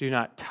taste, do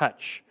not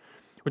touch,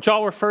 which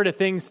all refer to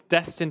things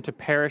destined to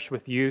perish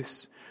with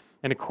use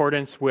in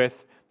accordance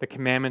with the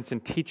commandments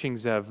and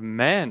teachings of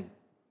men.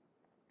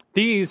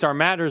 These are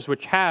matters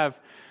which have,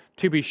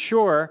 to be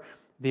sure,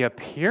 the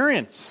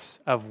appearance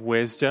of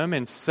wisdom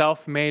and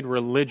self-made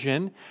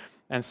religion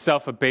and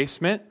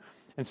self-abasement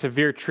and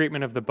severe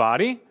treatment of the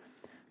body,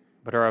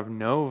 but are of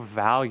no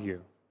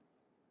value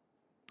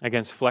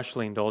against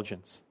fleshly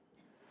indulgence.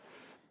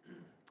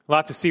 A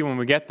lot to see when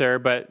we get there,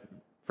 but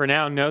for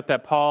now, note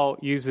that Paul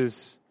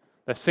uses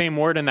the same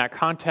word in that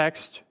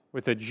context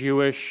with a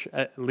Jewish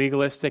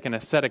legalistic and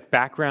ascetic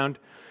background.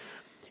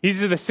 He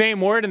uses the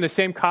same word in the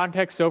same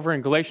context over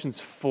in Galatians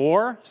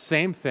 4,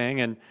 same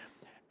thing.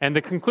 And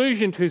the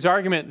conclusion to his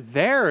argument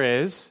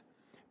there is,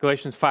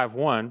 Galatians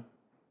 5:1,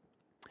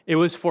 it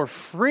was for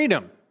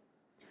freedom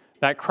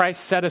that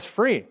Christ set us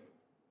free.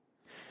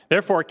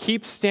 Therefore,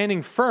 keep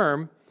standing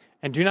firm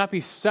and do not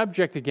be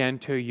subject again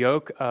to a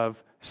yoke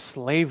of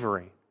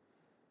slavery.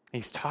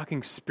 He's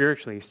talking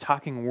spiritually. He's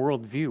talking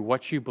worldview,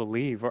 what you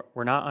believe.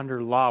 We're not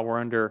under law. We're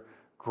under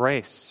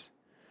grace.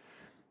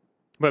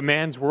 But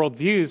man's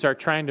worldviews are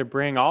trying to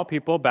bring all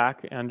people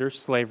back under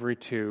slavery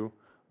to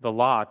the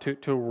law,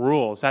 to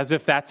rules, as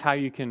if that's how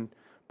you can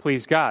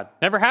please God.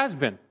 Never has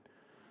been.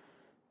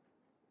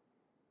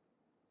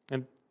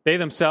 And they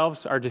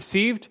themselves are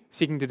deceived,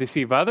 seeking to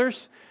deceive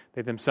others.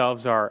 They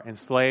themselves are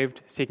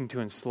enslaved, seeking to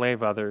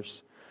enslave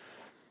others.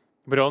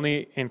 But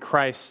only in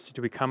Christ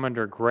do we come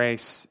under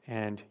grace.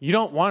 And you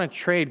don't want to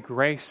trade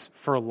grace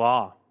for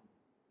law.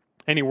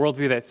 Any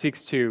worldview that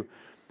seeks to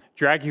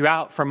drag you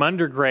out from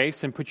under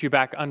grace and put you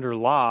back under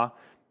law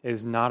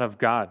is not of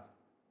God.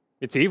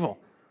 It's evil.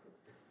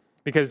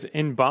 Because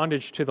in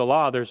bondage to the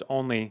law, there's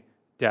only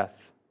death.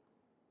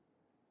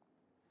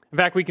 In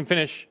fact, we can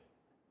finish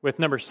with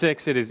number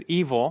 6. It is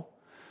evil.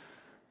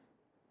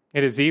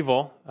 It is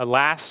evil. A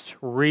last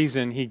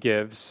reason he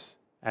gives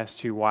as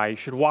to why you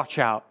should watch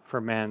out for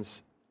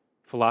man's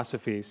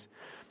philosophies.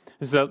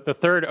 This is the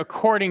third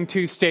according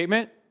to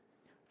statement.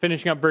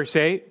 Finishing up verse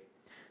 8.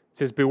 It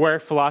says, beware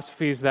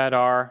philosophies that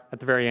are, at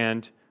the very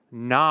end,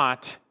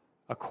 not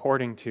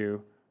according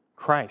to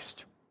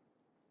Christ.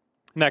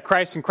 And that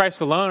Christ and Christ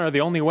alone are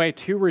the only way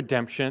to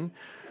redemption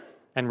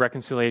and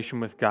reconciliation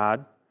with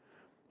God.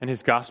 And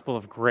his gospel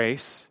of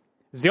grace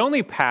is the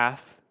only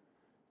path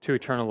to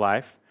eternal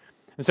life.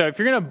 And so if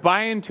you're going to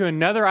buy into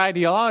another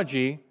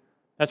ideology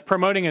that's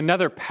promoting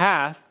another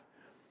path,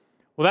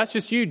 well, that's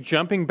just you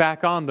jumping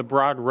back on the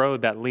broad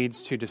road that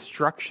leads to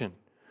destruction.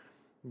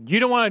 You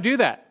don't want to do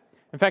that.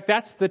 In fact,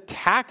 that's the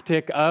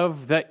tactic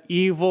of the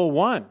evil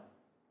one,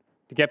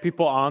 to get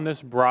people on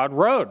this broad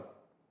road.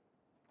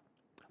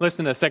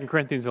 Listen to 2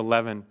 Corinthians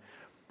 11,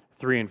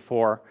 3 and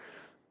 4.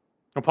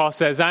 And Paul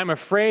says, I'm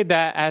afraid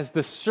that as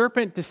the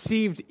serpent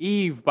deceived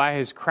Eve by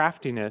his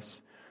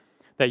craftiness,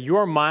 that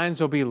your minds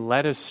will be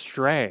led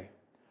astray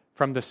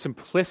from the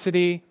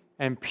simplicity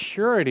and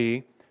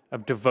purity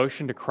of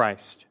devotion to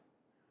Christ.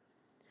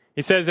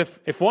 He says,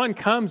 if one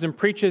comes and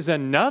preaches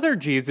another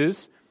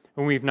Jesus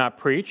whom we've not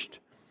preached,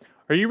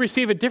 or you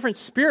receive a different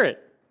spirit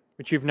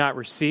which you've not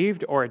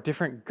received, or a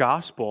different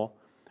gospel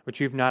which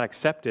you've not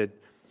accepted,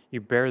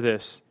 you bear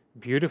this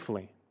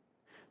beautifully.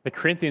 The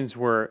Corinthians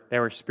were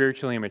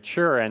spiritually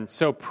immature and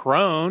so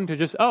prone to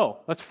just,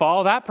 let's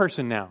follow that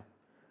person now.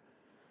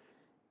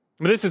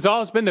 But this has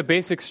always been the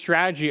basic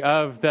strategy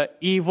of the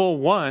evil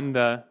one,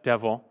 the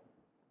devil,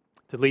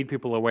 to lead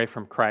people away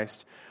from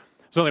Christ.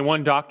 There's only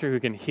one doctor who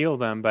can heal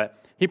them,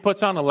 but he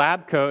puts on a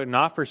lab coat and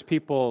offers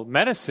people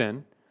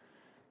medicine,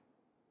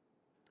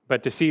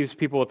 but deceives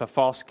people with a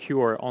false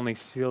cure, only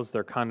seals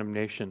their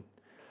condemnation.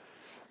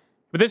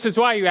 But this is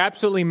why you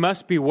absolutely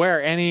must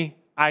beware any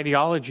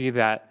ideology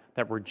that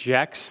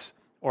rejects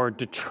or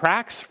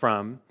detracts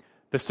from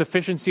the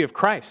sufficiency of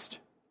Christ.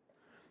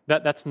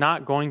 That's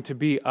not going to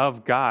be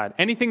of God.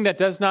 Anything that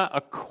does not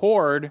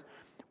accord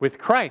with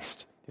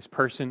Christ, his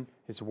person,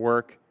 his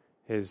work,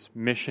 his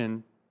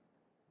mission,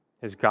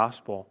 his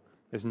gospel,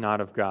 is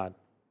not of God.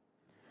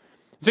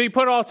 So you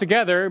put it all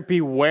together,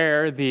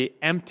 beware the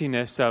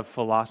emptiness of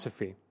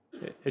philosophy.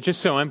 It's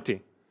just so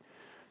empty.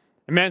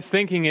 And man's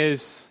thinking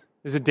is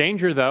a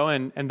danger, though,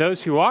 and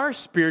those who are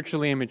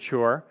spiritually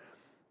immature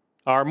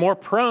are more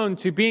prone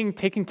to being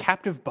taken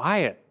captive by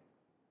it.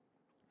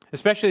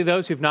 Especially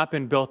those who've not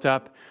been built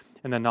up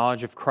in the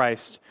knowledge of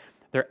Christ.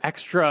 They're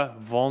extra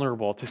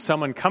vulnerable to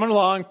someone coming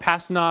along,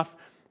 passing off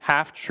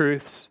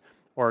half-truths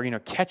or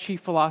catchy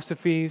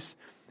philosophies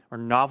or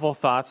novel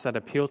thoughts that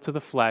appeal to the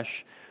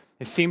flesh.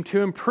 They seem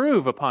to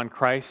improve upon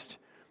Christ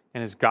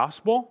and his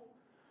gospel,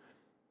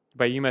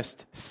 but you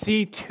must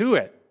see to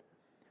it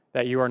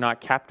that you are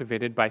not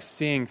captivated by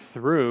seeing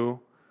through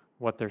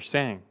what they're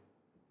saying.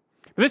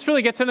 But this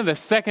really gets into the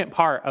second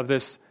part of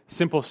this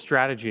simple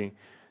strategy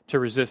to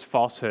resist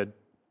falsehood.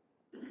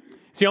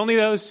 See, only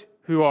those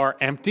who are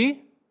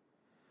empty,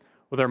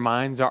 their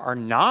minds are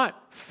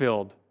not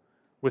filled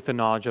with the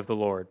knowledge of the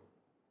Lord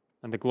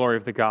and the glory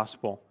of the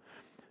gospel.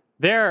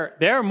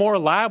 They're more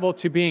liable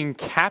to being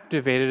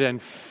captivated and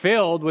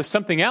filled with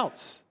something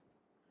else.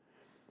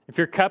 If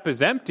your cup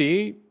is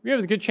empty, you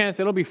have a good chance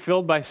it'll be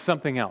filled by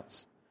something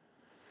else.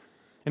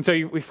 And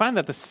so we find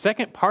that the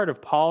second part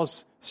of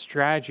Paul's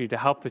strategy to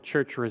help the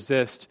church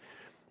resist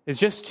is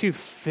just to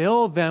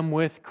fill them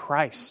with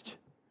Christ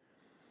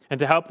and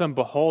to help them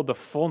behold the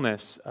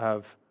fullness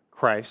of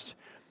Christ.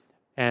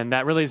 And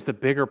that really is the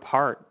bigger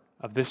part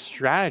of this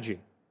strategy.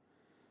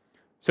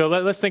 So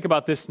let's think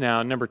about this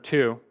now. Number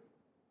 2,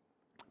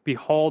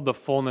 behold the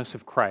fullness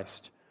of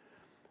Christ.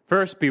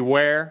 First,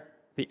 beware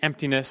the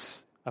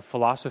emptiness of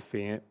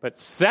philosophy. But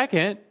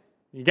second,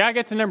 you got to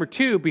get to number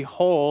 2,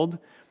 behold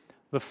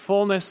the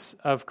fullness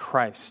of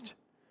Christ.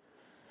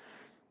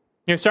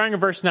 Starting in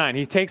verse 9,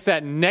 he takes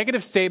that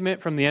negative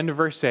statement from the end of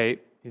verse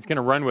 8. He's going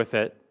to run with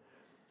it.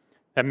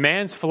 That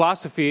man's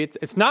philosophy,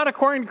 it's not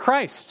according to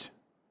Christ.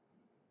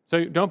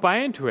 So don't buy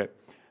into it.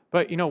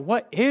 But,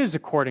 what is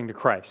according to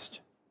Christ?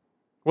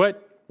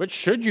 What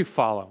should you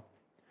follow?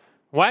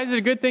 Why is it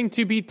a good thing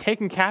to be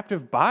taken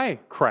captive by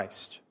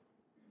Christ?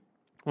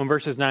 Well, in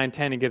verses 9 and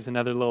 10, he gives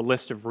another little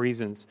list of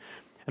reasons.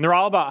 And they're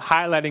all about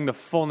highlighting the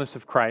fullness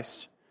of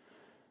Christ.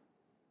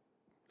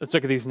 Let's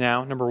look at these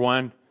now. Number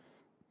 1,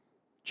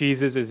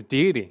 Jesus is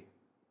deity.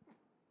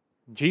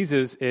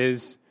 Jesus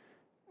is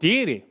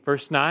deity.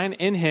 Verse 9,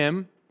 in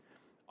him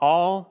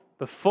all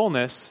the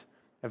fullness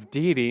of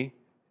deity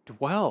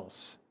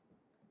dwells.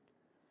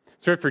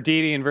 So for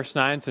deity in verse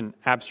 9, it's an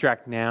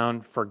abstract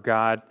noun for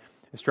God.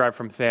 It's derived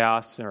from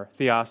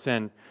theos,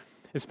 and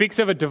it speaks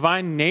of a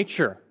divine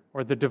nature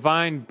or the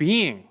divine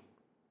being.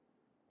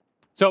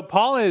 So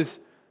Paul is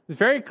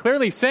very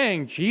clearly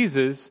saying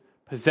Jesus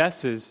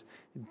possesses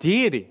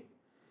deity.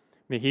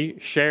 He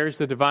shares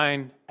the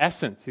divine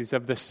essence. He's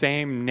of the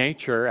same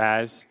nature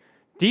as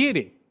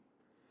deity.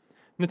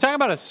 And they're talking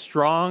about a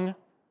strong,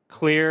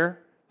 clear,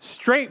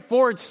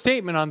 straightforward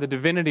statement on the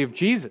divinity of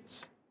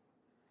Jesus.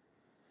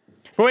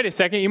 But wait a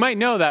second, you might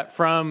know that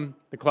from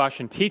the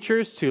Colossian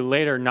teachers to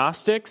later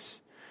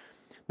Gnostics,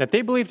 that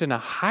they believed in a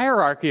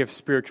hierarchy of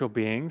spiritual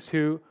beings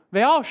who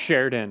they all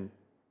shared in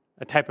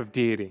a type of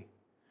deity.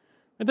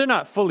 And they're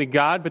not fully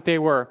God, but they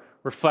were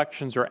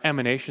reflections or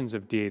emanations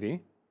of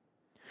deity.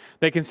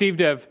 They conceived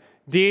of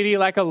deity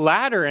like a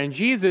ladder, and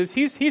Jesus,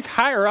 he's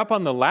higher up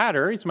on the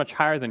ladder. He's much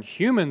higher than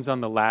humans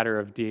on the ladder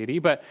of deity,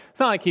 but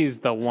it's not like he's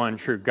the one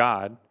true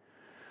God.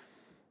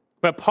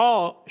 But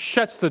Paul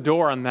shuts the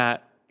door on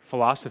that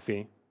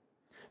philosophy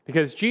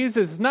because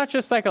Jesus is not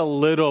just like a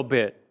little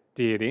bit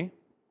deity.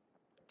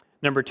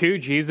 Number 2,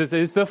 Jesus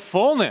is the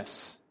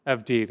fullness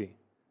of deity.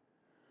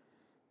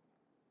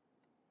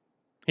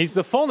 He's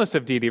the fullness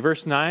of deity.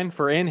 Verse 9,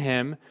 for in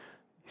him,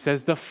 he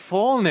says, the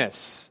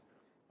fullness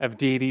of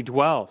deity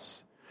dwells.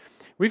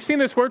 We've seen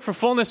this word for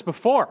fullness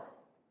before.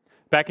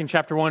 Back in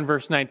chapter 1,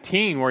 verse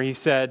 19, where he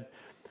said,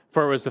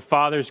 for it was the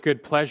Father's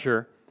good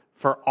pleasure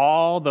for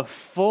all the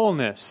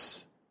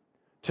fullness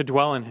to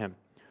dwell in him.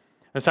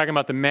 I was talking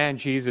about the man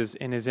Jesus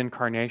in his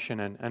incarnation,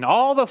 and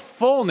all the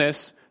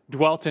fullness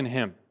dwelt in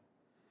him.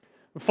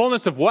 The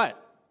fullness of what?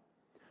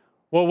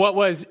 Well, what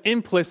was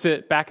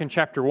implicit back in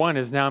chapter 1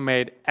 is now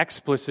made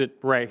explicit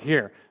right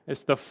here.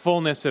 It's the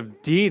fullness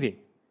of deity.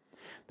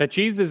 That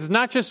Jesus is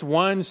not just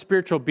one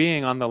spiritual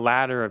being on the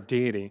ladder of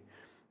deity.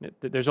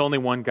 There's only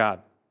one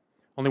God.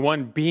 Only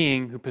one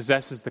being who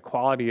possesses the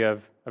quality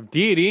of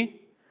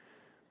deity.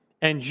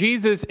 And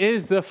Jesus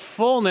is the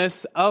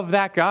fullness of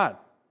that God.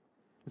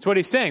 That's what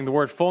he's saying. The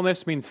word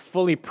fullness means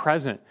fully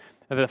present.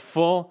 The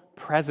full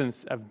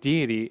presence of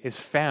deity is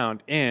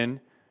found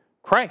in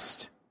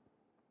Christ.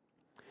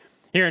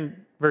 Here in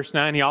verse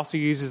 9, he also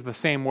uses the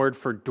same word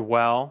for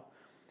dwell,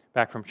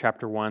 back from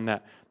chapter 1,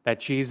 that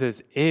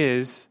Jesus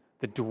is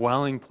the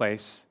dwelling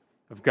place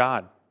of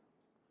God,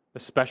 the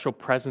special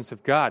presence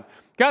of God.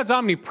 God's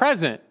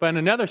omnipresent, but in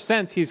another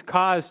sense, he's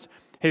caused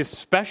his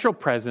special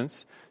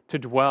presence to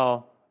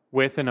dwell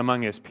with and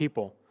among his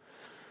people.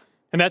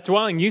 And that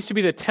dwelling used to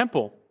be the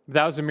temple.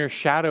 That was a mere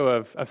shadow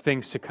of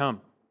things to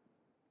come.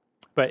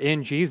 But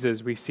in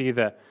Jesus, we see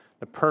the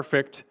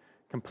perfect,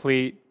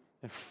 complete,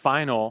 and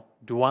final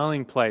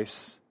dwelling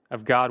place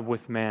of God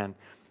with man.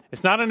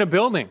 It's not in a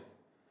building,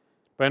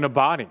 but in a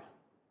body.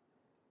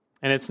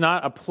 And it's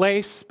not a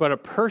place, but a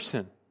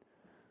person.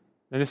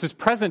 And this is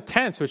present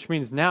tense, which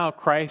means now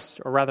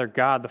Christ, or rather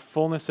God, the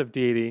fullness of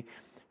deity,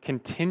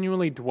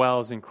 continually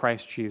dwells in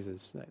Christ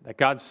Jesus. That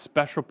God's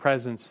special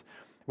presence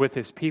with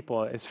his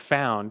people is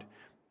found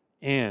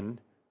in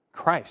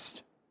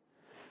Christ.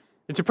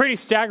 It's a pretty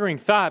staggering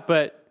thought,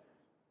 but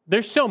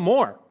there's still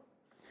more.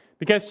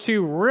 Because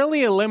to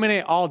really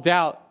eliminate all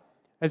doubt,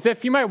 as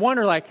if you might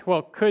wonder, like,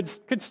 well, could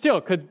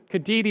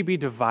deity be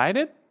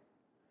divided?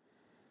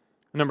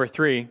 Number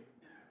 3,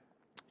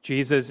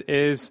 Jesus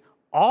is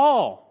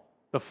all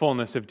the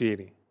fullness of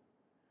deity.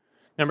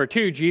 Number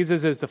 2,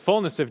 Jesus is the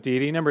fullness of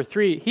deity. Number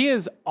 3, he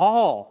is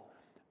all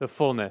the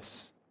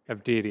fullness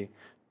of deity.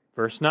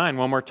 Verse 9,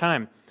 one more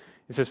time.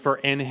 It says, for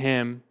in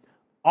him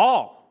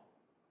all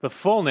the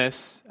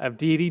fullness of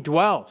deity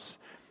dwells.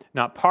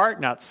 Not part,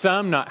 not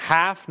some, not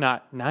half,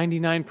 not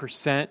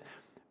 99%,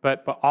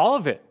 but all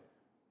of it.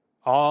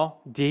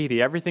 All deity,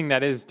 everything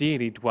that is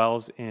deity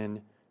dwells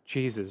in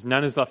Jesus.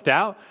 None is left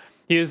out.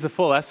 He is the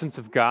full essence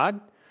of God.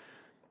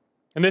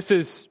 And this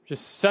is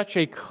just such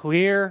a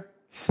clear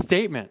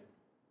statement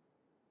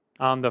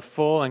on the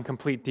full and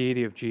complete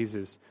deity of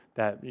Jesus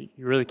that you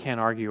really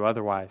can't argue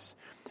otherwise.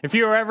 If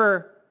you are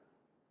ever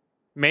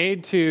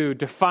made to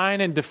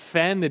define and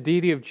defend the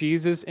deity of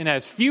Jesus in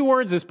as few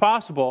words as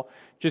possible,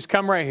 just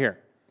come right here.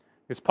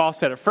 Because Paul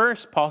said it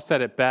first, Paul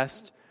said it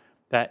best,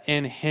 that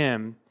in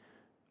him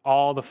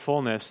all the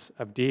fullness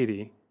of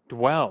deity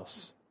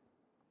dwells.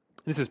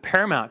 This is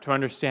paramount to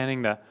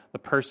understanding the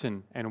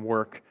person and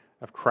work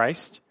of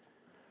Christ.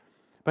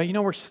 But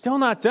we're still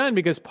not done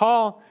because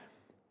Paul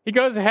he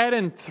goes ahead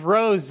and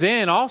throws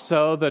in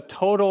also the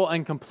total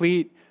and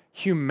complete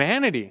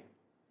humanity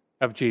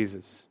of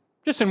Jesus,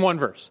 just in one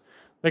verse.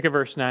 Look at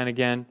verse 9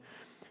 again.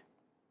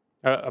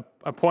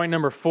 Point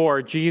number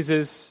 4,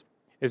 Jesus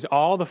is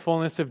all the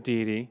fullness of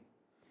deity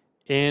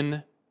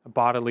in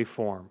bodily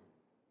form.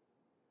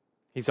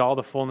 He's all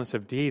the fullness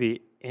of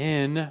deity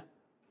in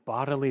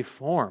bodily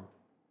form.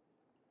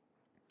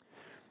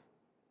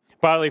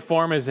 Bodily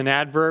form is an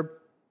adverb.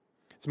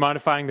 It's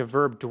modifying the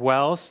verb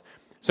dwells.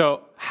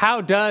 So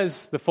how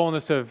does the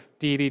fullness of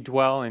deity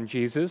dwell in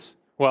Jesus?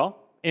 Well,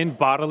 in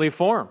bodily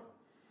form.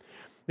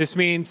 This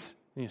means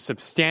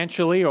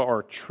substantially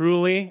or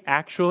truly,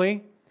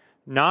 actually,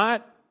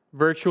 not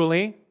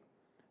virtually,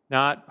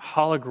 not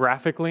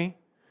holographically,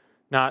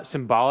 not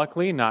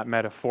symbolically, not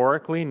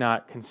metaphorically,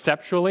 not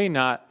conceptually,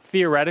 not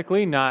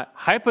theoretically, not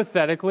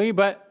hypothetically,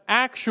 but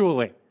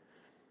actually.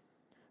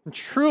 And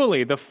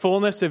truly, the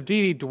fullness of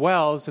deity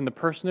dwells in the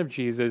person of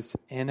Jesus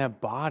in a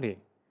body.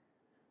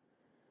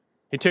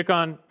 He took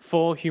on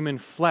full human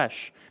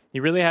flesh. He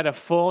really had a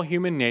full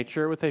human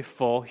nature with a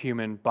full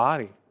human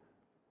body.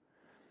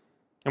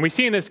 And we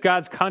see in this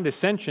God's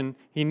condescension,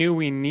 he knew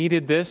we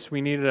needed this.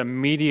 We needed a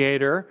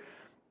mediator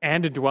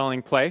and a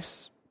dwelling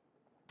place.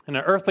 And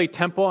an earthly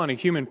temple and a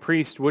human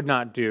priest would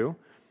not do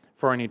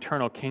for an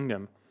eternal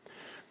kingdom.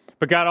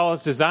 But God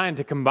always designed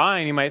to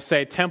combine, you might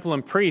say, temple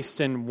and priest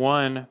in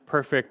one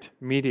perfect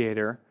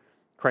mediator,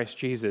 Christ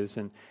Jesus.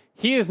 And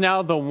he is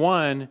now the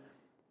one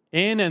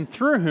in and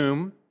through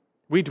whom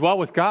we dwell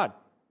with God.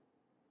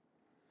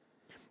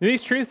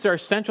 These truths are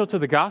essential to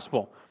the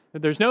gospel.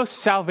 There's no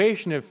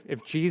salvation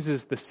if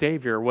Jesus, the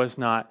Savior, was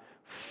not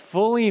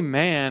fully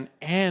man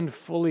and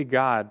fully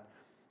God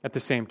at the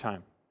same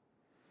time.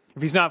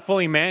 If he's not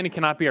fully man, he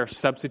cannot be our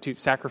substitute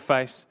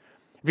sacrifice.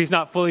 If he's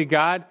not fully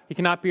God, he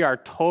cannot be our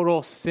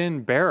total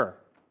sin bearer.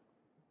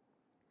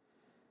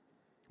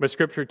 But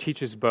Scripture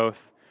teaches both,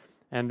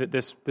 and that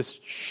this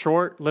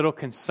short, little,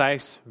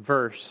 concise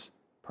verse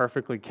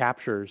perfectly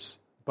captures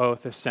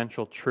both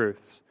essential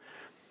truths.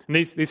 And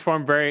these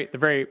form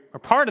are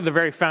part of the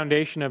very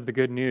foundation of the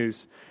good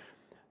news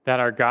that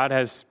our God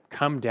has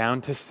come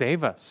down to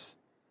save us,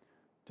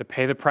 to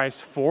pay the price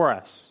for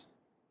us.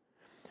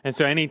 And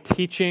so any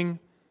teaching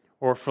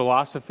or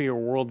philosophy or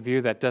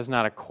worldview that does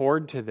not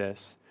accord to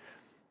this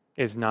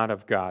is not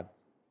of God.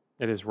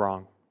 It is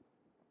wrong.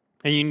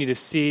 And you need to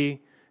see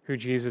who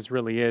Jesus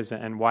really is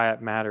and why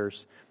it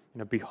matters.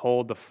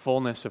 Behold the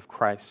fullness of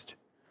Christ.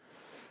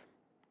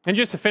 And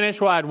just to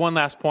finish, we'll add one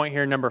last point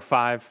here, number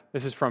 5.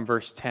 This is from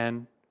verse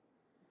 10.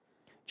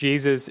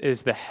 Jesus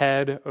is the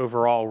head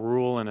over all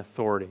rule and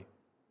authority.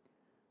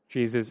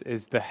 Jesus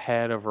is the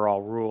head over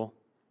all rule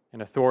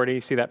and authority.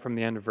 See that from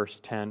the end of verse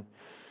 10.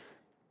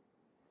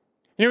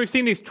 We've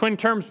seen these twin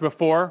terms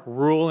before,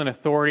 rule and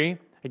authority.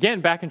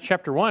 Again, back in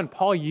chapter 1,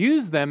 Paul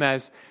used them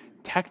as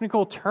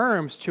technical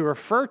terms to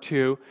refer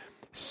to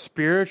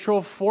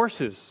spiritual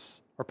forces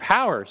or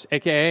powers,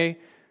 aka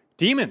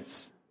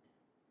demons.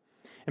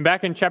 And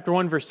back in chapter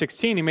 1, verse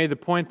 16, he made the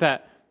point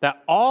that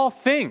all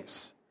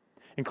things,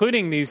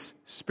 including these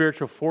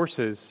spiritual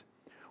forces,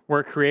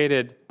 were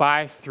created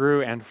by,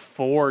 through, and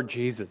for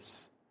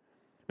Jesus.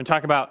 And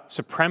talk about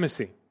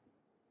supremacy.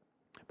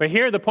 But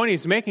here the point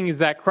he's making is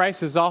that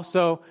Christ is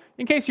also,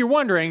 in case you're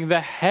wondering, the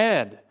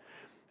head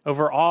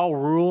over all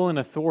rule and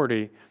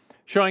authority,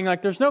 showing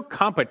there's no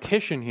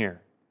competition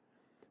here.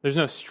 There's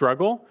no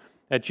struggle,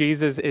 that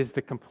Jesus is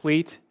the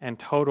complete and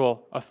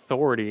total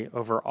authority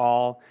over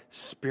all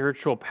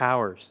spiritual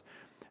powers.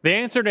 They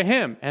answer to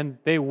him, and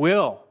they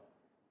will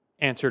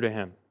answer to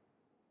him.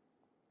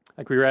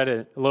 Like we read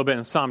a little bit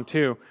in Psalm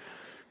 2,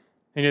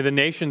 the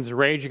nations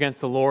rage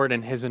against the Lord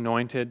and his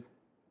anointed.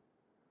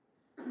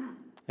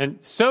 And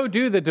so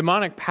do the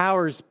demonic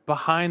powers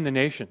behind the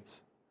nations.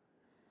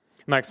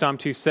 Like Psalm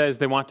 2 says,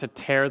 they want to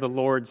tear the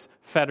Lord's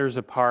fetters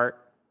apart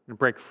and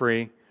break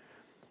free.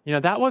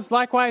 That was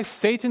likewise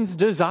Satan's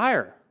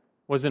desire,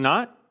 was it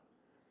not?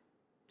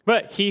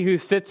 But he who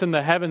sits in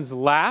the heavens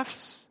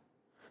laughs.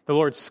 The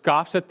Lord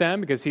scoffs at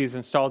them because he's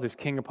installed his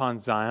king upon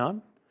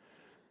Zion.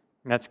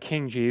 And that's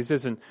King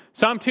Jesus. And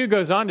Psalm 2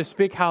 goes on to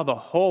speak how the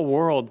whole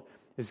world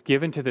is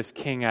given to this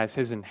king as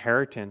his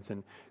inheritance.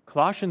 And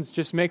Colossians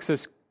just makes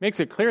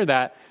it clear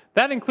that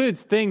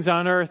includes things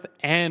on earth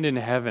and in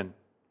heaven.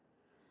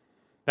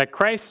 That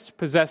Christ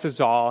possesses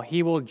all.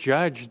 He will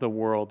judge the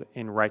world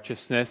in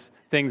righteousness,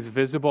 things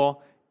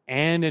visible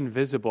and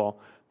invisible.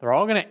 They're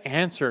all going to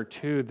answer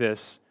to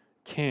this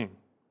king.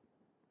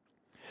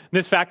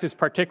 This fact is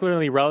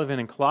particularly relevant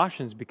in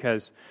Colossians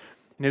because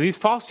these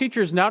false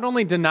teachers not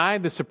only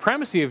denied the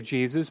supremacy of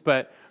Jesus,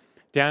 but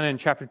down in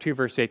chapter 2,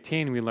 verse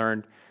 18, we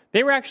learned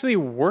they were actually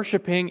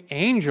worshiping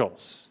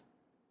angels.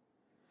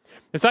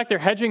 It's like they're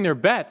hedging their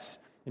bets.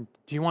 Do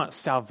you want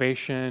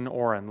salvation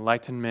or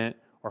enlightenment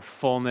or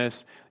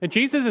fullness? And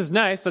Jesus is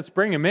nice, let's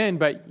bring him in,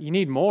 but you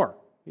need more.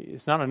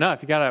 It's not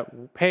enough. You got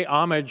to pay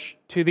homage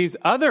to these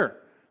other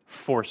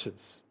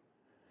forces.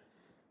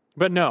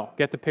 But no,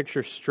 get the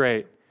picture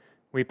straight.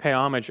 We pay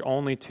homage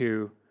only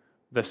to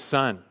the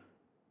Son.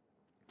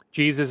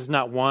 Jesus is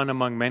not one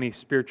among many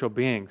spiritual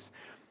beings.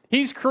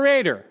 He's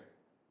creator,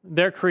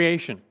 their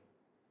creation.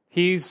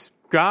 He's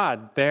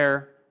God,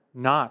 they're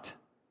not.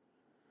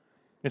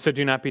 And so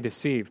do not be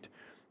deceived.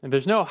 And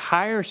there's no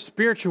higher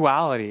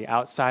spirituality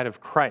outside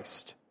of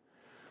Christ.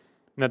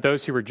 And that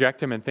those who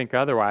reject him and think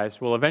otherwise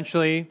will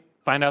eventually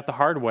find out the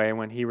hard way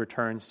when he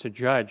returns to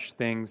judge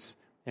things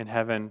in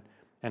heaven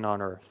and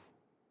on earth.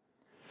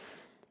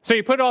 So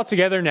you put it all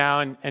together now,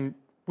 and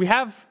we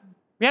have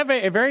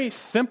a very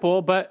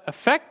simple but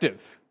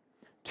effective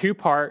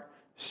two-part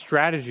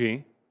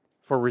strategy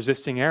for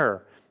resisting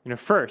error.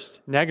 First,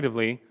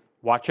 negatively,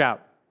 watch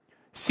out.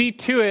 See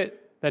to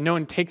it that no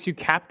one takes you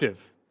captive.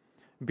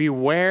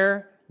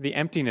 Beware the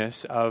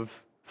emptiness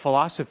of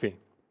philosophy.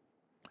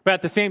 But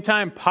at the same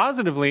time,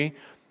 positively,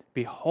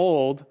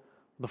 behold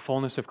the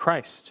fullness of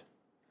Christ.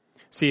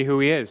 See who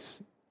he is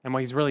and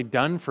what he's really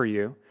done for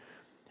you,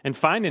 and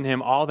find in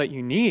him all that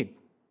you need.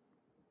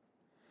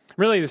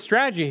 Really, the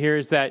strategy here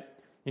is that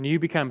you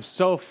become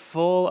so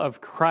full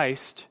of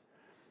Christ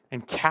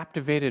and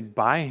captivated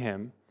by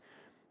him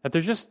that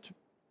there's just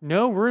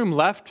no room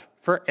left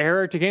for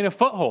error to gain a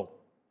foothold.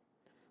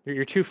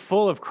 You're too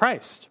full of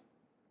Christ.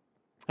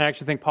 I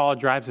actually think Paul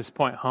drives this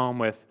point home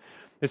with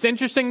this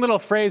interesting little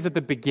phrase at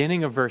the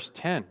beginning of verse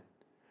 10.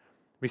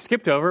 We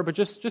skipped over, but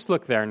just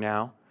look there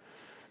now.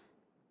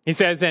 He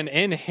says, and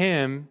in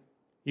him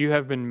you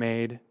have been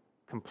made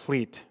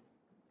complete.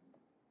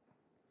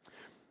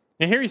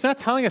 And here he's not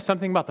telling us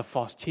something about the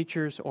false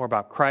teachers or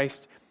about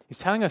Christ. He's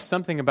telling us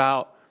something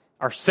about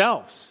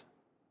ourselves.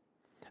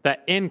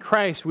 That in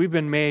Christ we've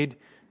been made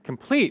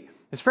complete.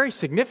 It's very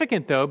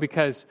significant, though,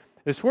 because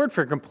this word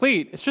for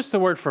complete, it's just the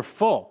word for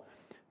full.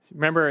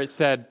 Remember it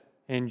said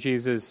in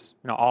Jesus,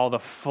 all the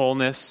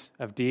fullness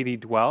of deity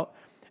dwelt.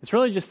 It's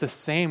really just the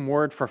same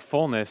word for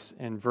fullness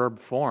in verb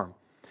form.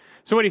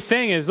 So what he's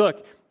saying is,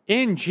 look,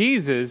 in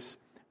Jesus,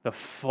 the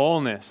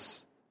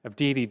fullness of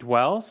deity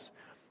dwells.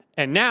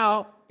 And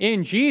now,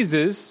 in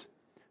Jesus,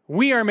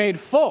 we are made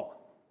full.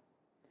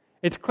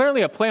 It's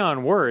clearly a play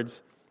on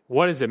words.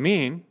 What does it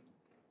mean?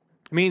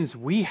 It means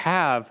we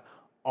have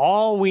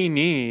all we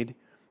need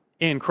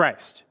in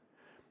Christ.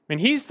 And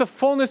he's the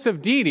fullness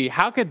of deity.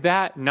 How could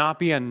that not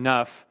be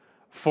enough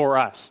for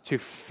us, to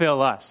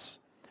fill us,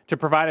 to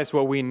provide us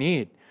what we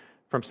need,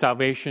 from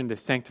salvation to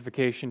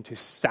sanctification to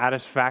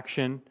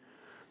satisfaction?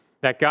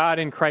 That God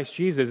in Christ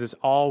Jesus is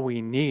all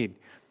we need.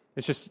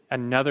 It's just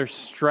another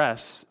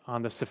stress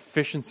on the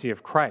sufficiency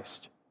of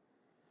Christ.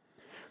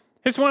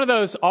 It's one of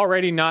those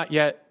already not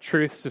yet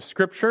truths of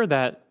Scripture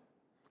that,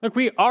 look,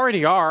 we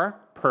already are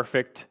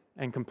perfect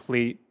and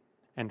complete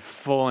and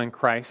full in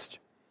Christ.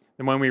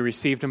 And when we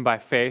received him by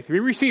faith, we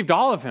received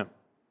all of him.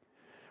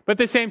 But at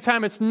the same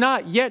time, it's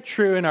not yet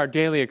true in our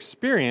daily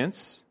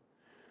experience.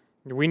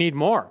 We need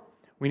more.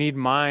 We need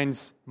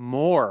minds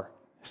more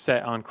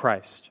set on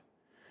Christ.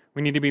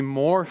 We need to be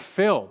more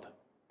filled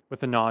with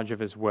the knowledge of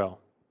his will.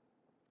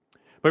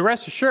 But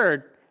rest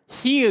assured,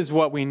 he is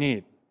what we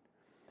need.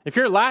 If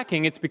you're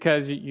lacking, it's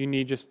because you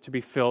need just to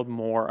be filled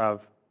more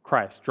of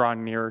Christ, draw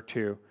nearer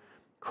to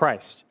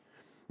Christ.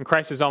 And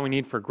Christ is all we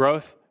need for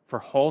growth, for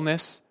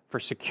wholeness, for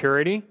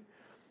security.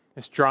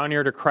 Let's draw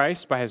near to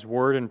Christ by his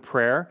word and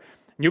prayer.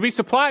 And you'll be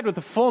supplied with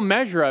the full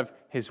measure of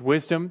his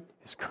wisdom,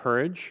 his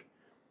courage,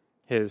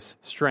 his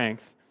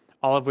strength,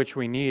 all of which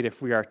we need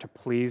if we are to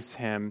please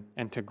him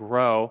and to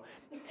grow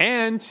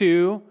and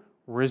to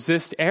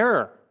resist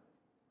error.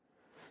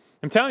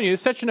 I'm telling you,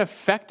 it's such an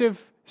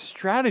effective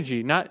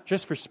strategy, not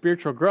just for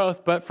spiritual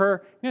growth, but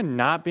for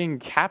not being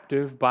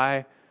captive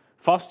by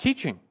false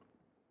teaching.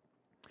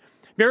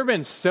 Have you ever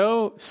been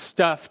so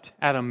stuffed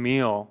at a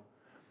meal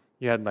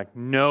you had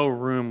no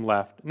room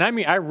left? And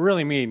I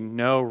really mean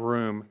no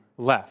room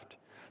left.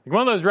 Like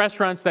one of those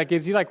restaurants that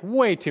gives you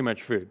way too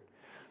much food,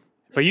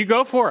 but you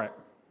go for it.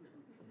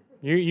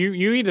 You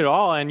eat it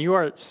all, and you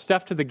are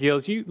stuffed to the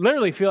gills. You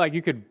literally feel like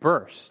you could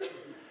burst.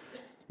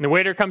 And the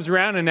waiter comes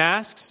around and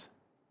asks,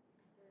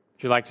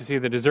 would you like to see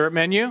the dessert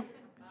menu?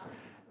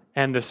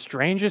 And the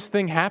strangest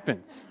thing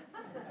happens.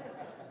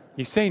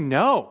 You say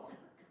no.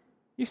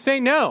 You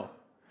say no.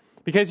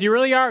 Because you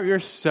really are.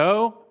 You're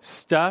so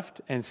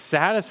stuffed and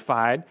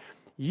satisfied,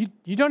 you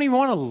don't even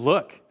want to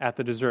look at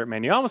the dessert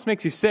menu. It almost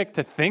makes you sick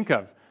to think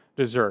of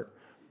dessert.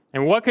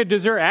 And what could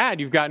dessert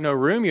add? You've got no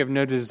room, you have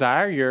no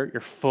desire,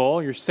 you're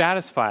full, you're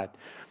satisfied.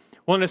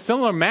 Well, in a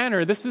similar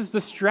manner, this is the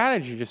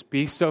strategy. Just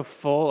be so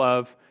full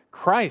of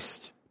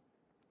Christ,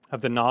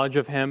 of the knowledge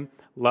of him,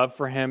 love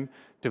for him,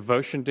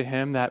 devotion to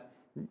him, that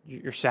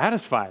you're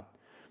satisfied.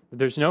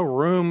 There's no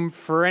room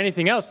for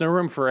anything else, no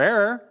room for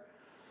error.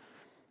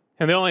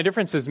 And the only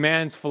difference is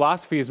man's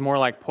philosophy is more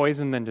like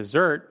poison than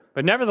dessert,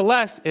 but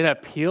nevertheless, it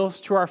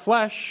appeals to our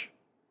flesh.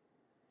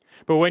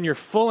 But when you're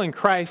full in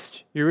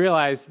Christ, you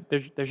realize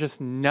there's just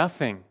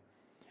nothing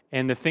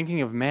in the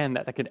thinking of man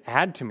that could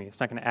add to me. It's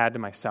not going to add to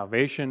my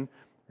salvation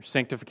or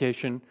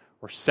sanctification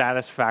or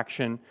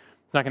satisfaction.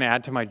 It's not going to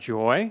add to my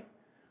joy.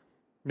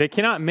 They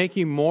cannot make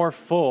you more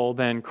full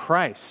than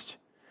Christ.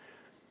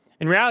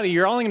 In reality,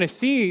 you're only going to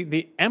see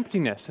the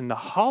emptiness and the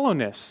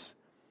hollowness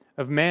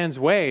of man's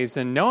ways,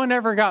 and no one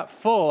ever got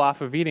full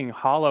off of eating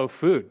hollow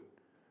food.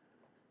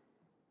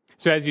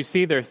 So as you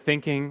see their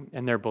thinking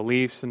and their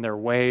beliefs and their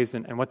ways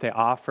and what they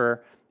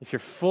offer, if you're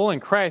full in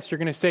Christ, you're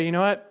going to say, you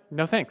know what?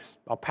 No thanks.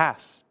 I'll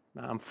pass.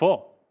 I'm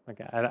full.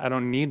 Like I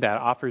don't need that.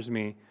 It offers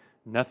me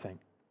nothing.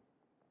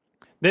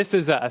 This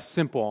is a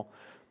simple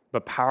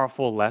but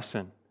powerful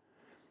lesson.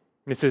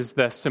 This is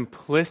the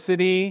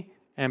simplicity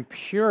and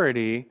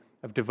purity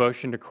of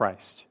devotion to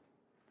Christ.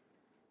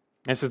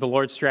 This is the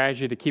Lord's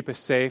strategy to keep us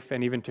safe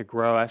and even to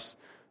grow us.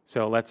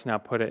 So let's now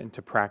put it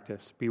into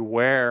practice.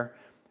 Beware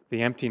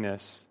the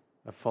emptiness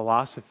of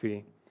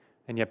philosophy,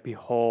 and yet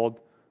behold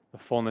the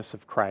fullness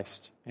of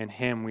Christ. In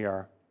Him we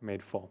are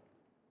made full.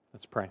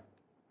 Let's pray.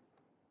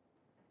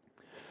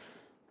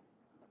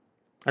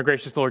 Our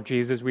gracious Lord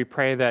Jesus, we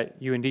pray that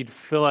you indeed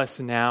fill us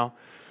now.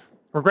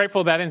 We're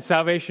grateful that in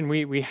salvation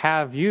we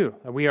have you,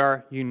 that we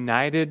are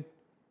united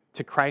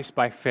to Christ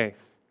by faith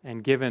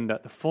and given the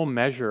full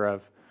measure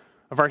of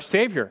our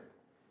Savior,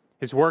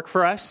 His work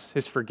for us,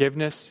 His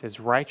forgiveness, His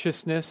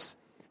righteousness,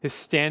 His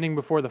standing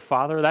before the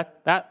Father.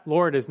 That,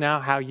 Lord, is now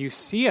how you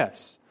see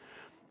us,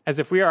 as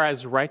if we are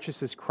as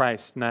righteous as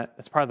Christ. And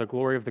that's part of the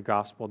glory of the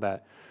gospel,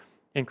 that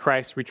in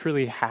Christ we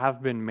truly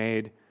have been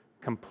made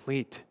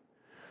complete.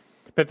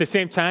 But at the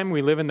same time,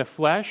 we live in the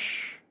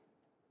flesh.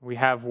 We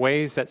have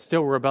ways that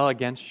still rebel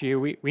against you.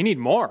 We need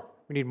more.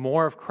 We need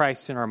more of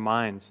Christ in our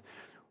minds.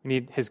 We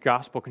need His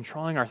gospel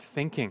controlling our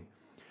thinking.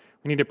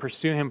 We need to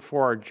pursue Him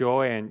for our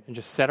joy and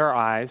just set our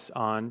eyes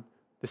on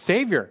the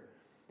Savior,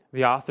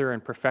 the author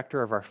and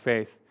perfecter of our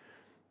faith.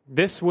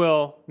 This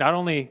will not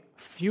only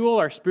fuel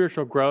our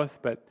spiritual growth,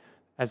 but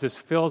as this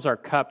fills our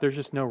cup, there's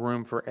just no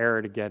room for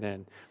error to get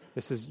in.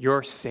 This is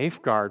your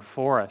safeguard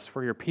for us,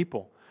 for your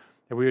people,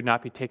 that we would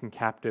not be taken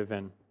captive.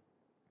 And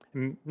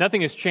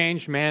nothing has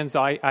changed. Man's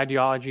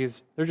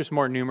ideologies, they're just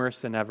more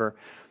numerous than ever,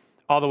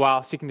 all the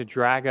while seeking to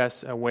drag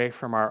us away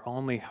from our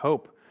only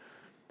hope,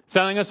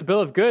 selling us a bill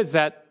of goods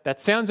that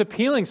sounds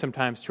appealing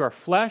sometimes to our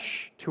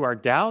flesh, to our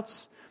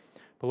doubts.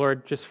 But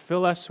Lord, just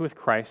fill us with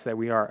Christ, that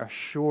we are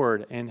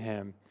assured in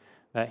Him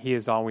that He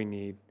is all we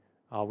need,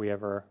 all we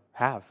ever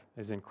have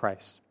is in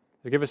Christ.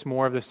 So give us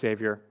more of the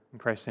Savior. In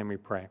Christ's name we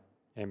pray.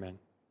 Amen.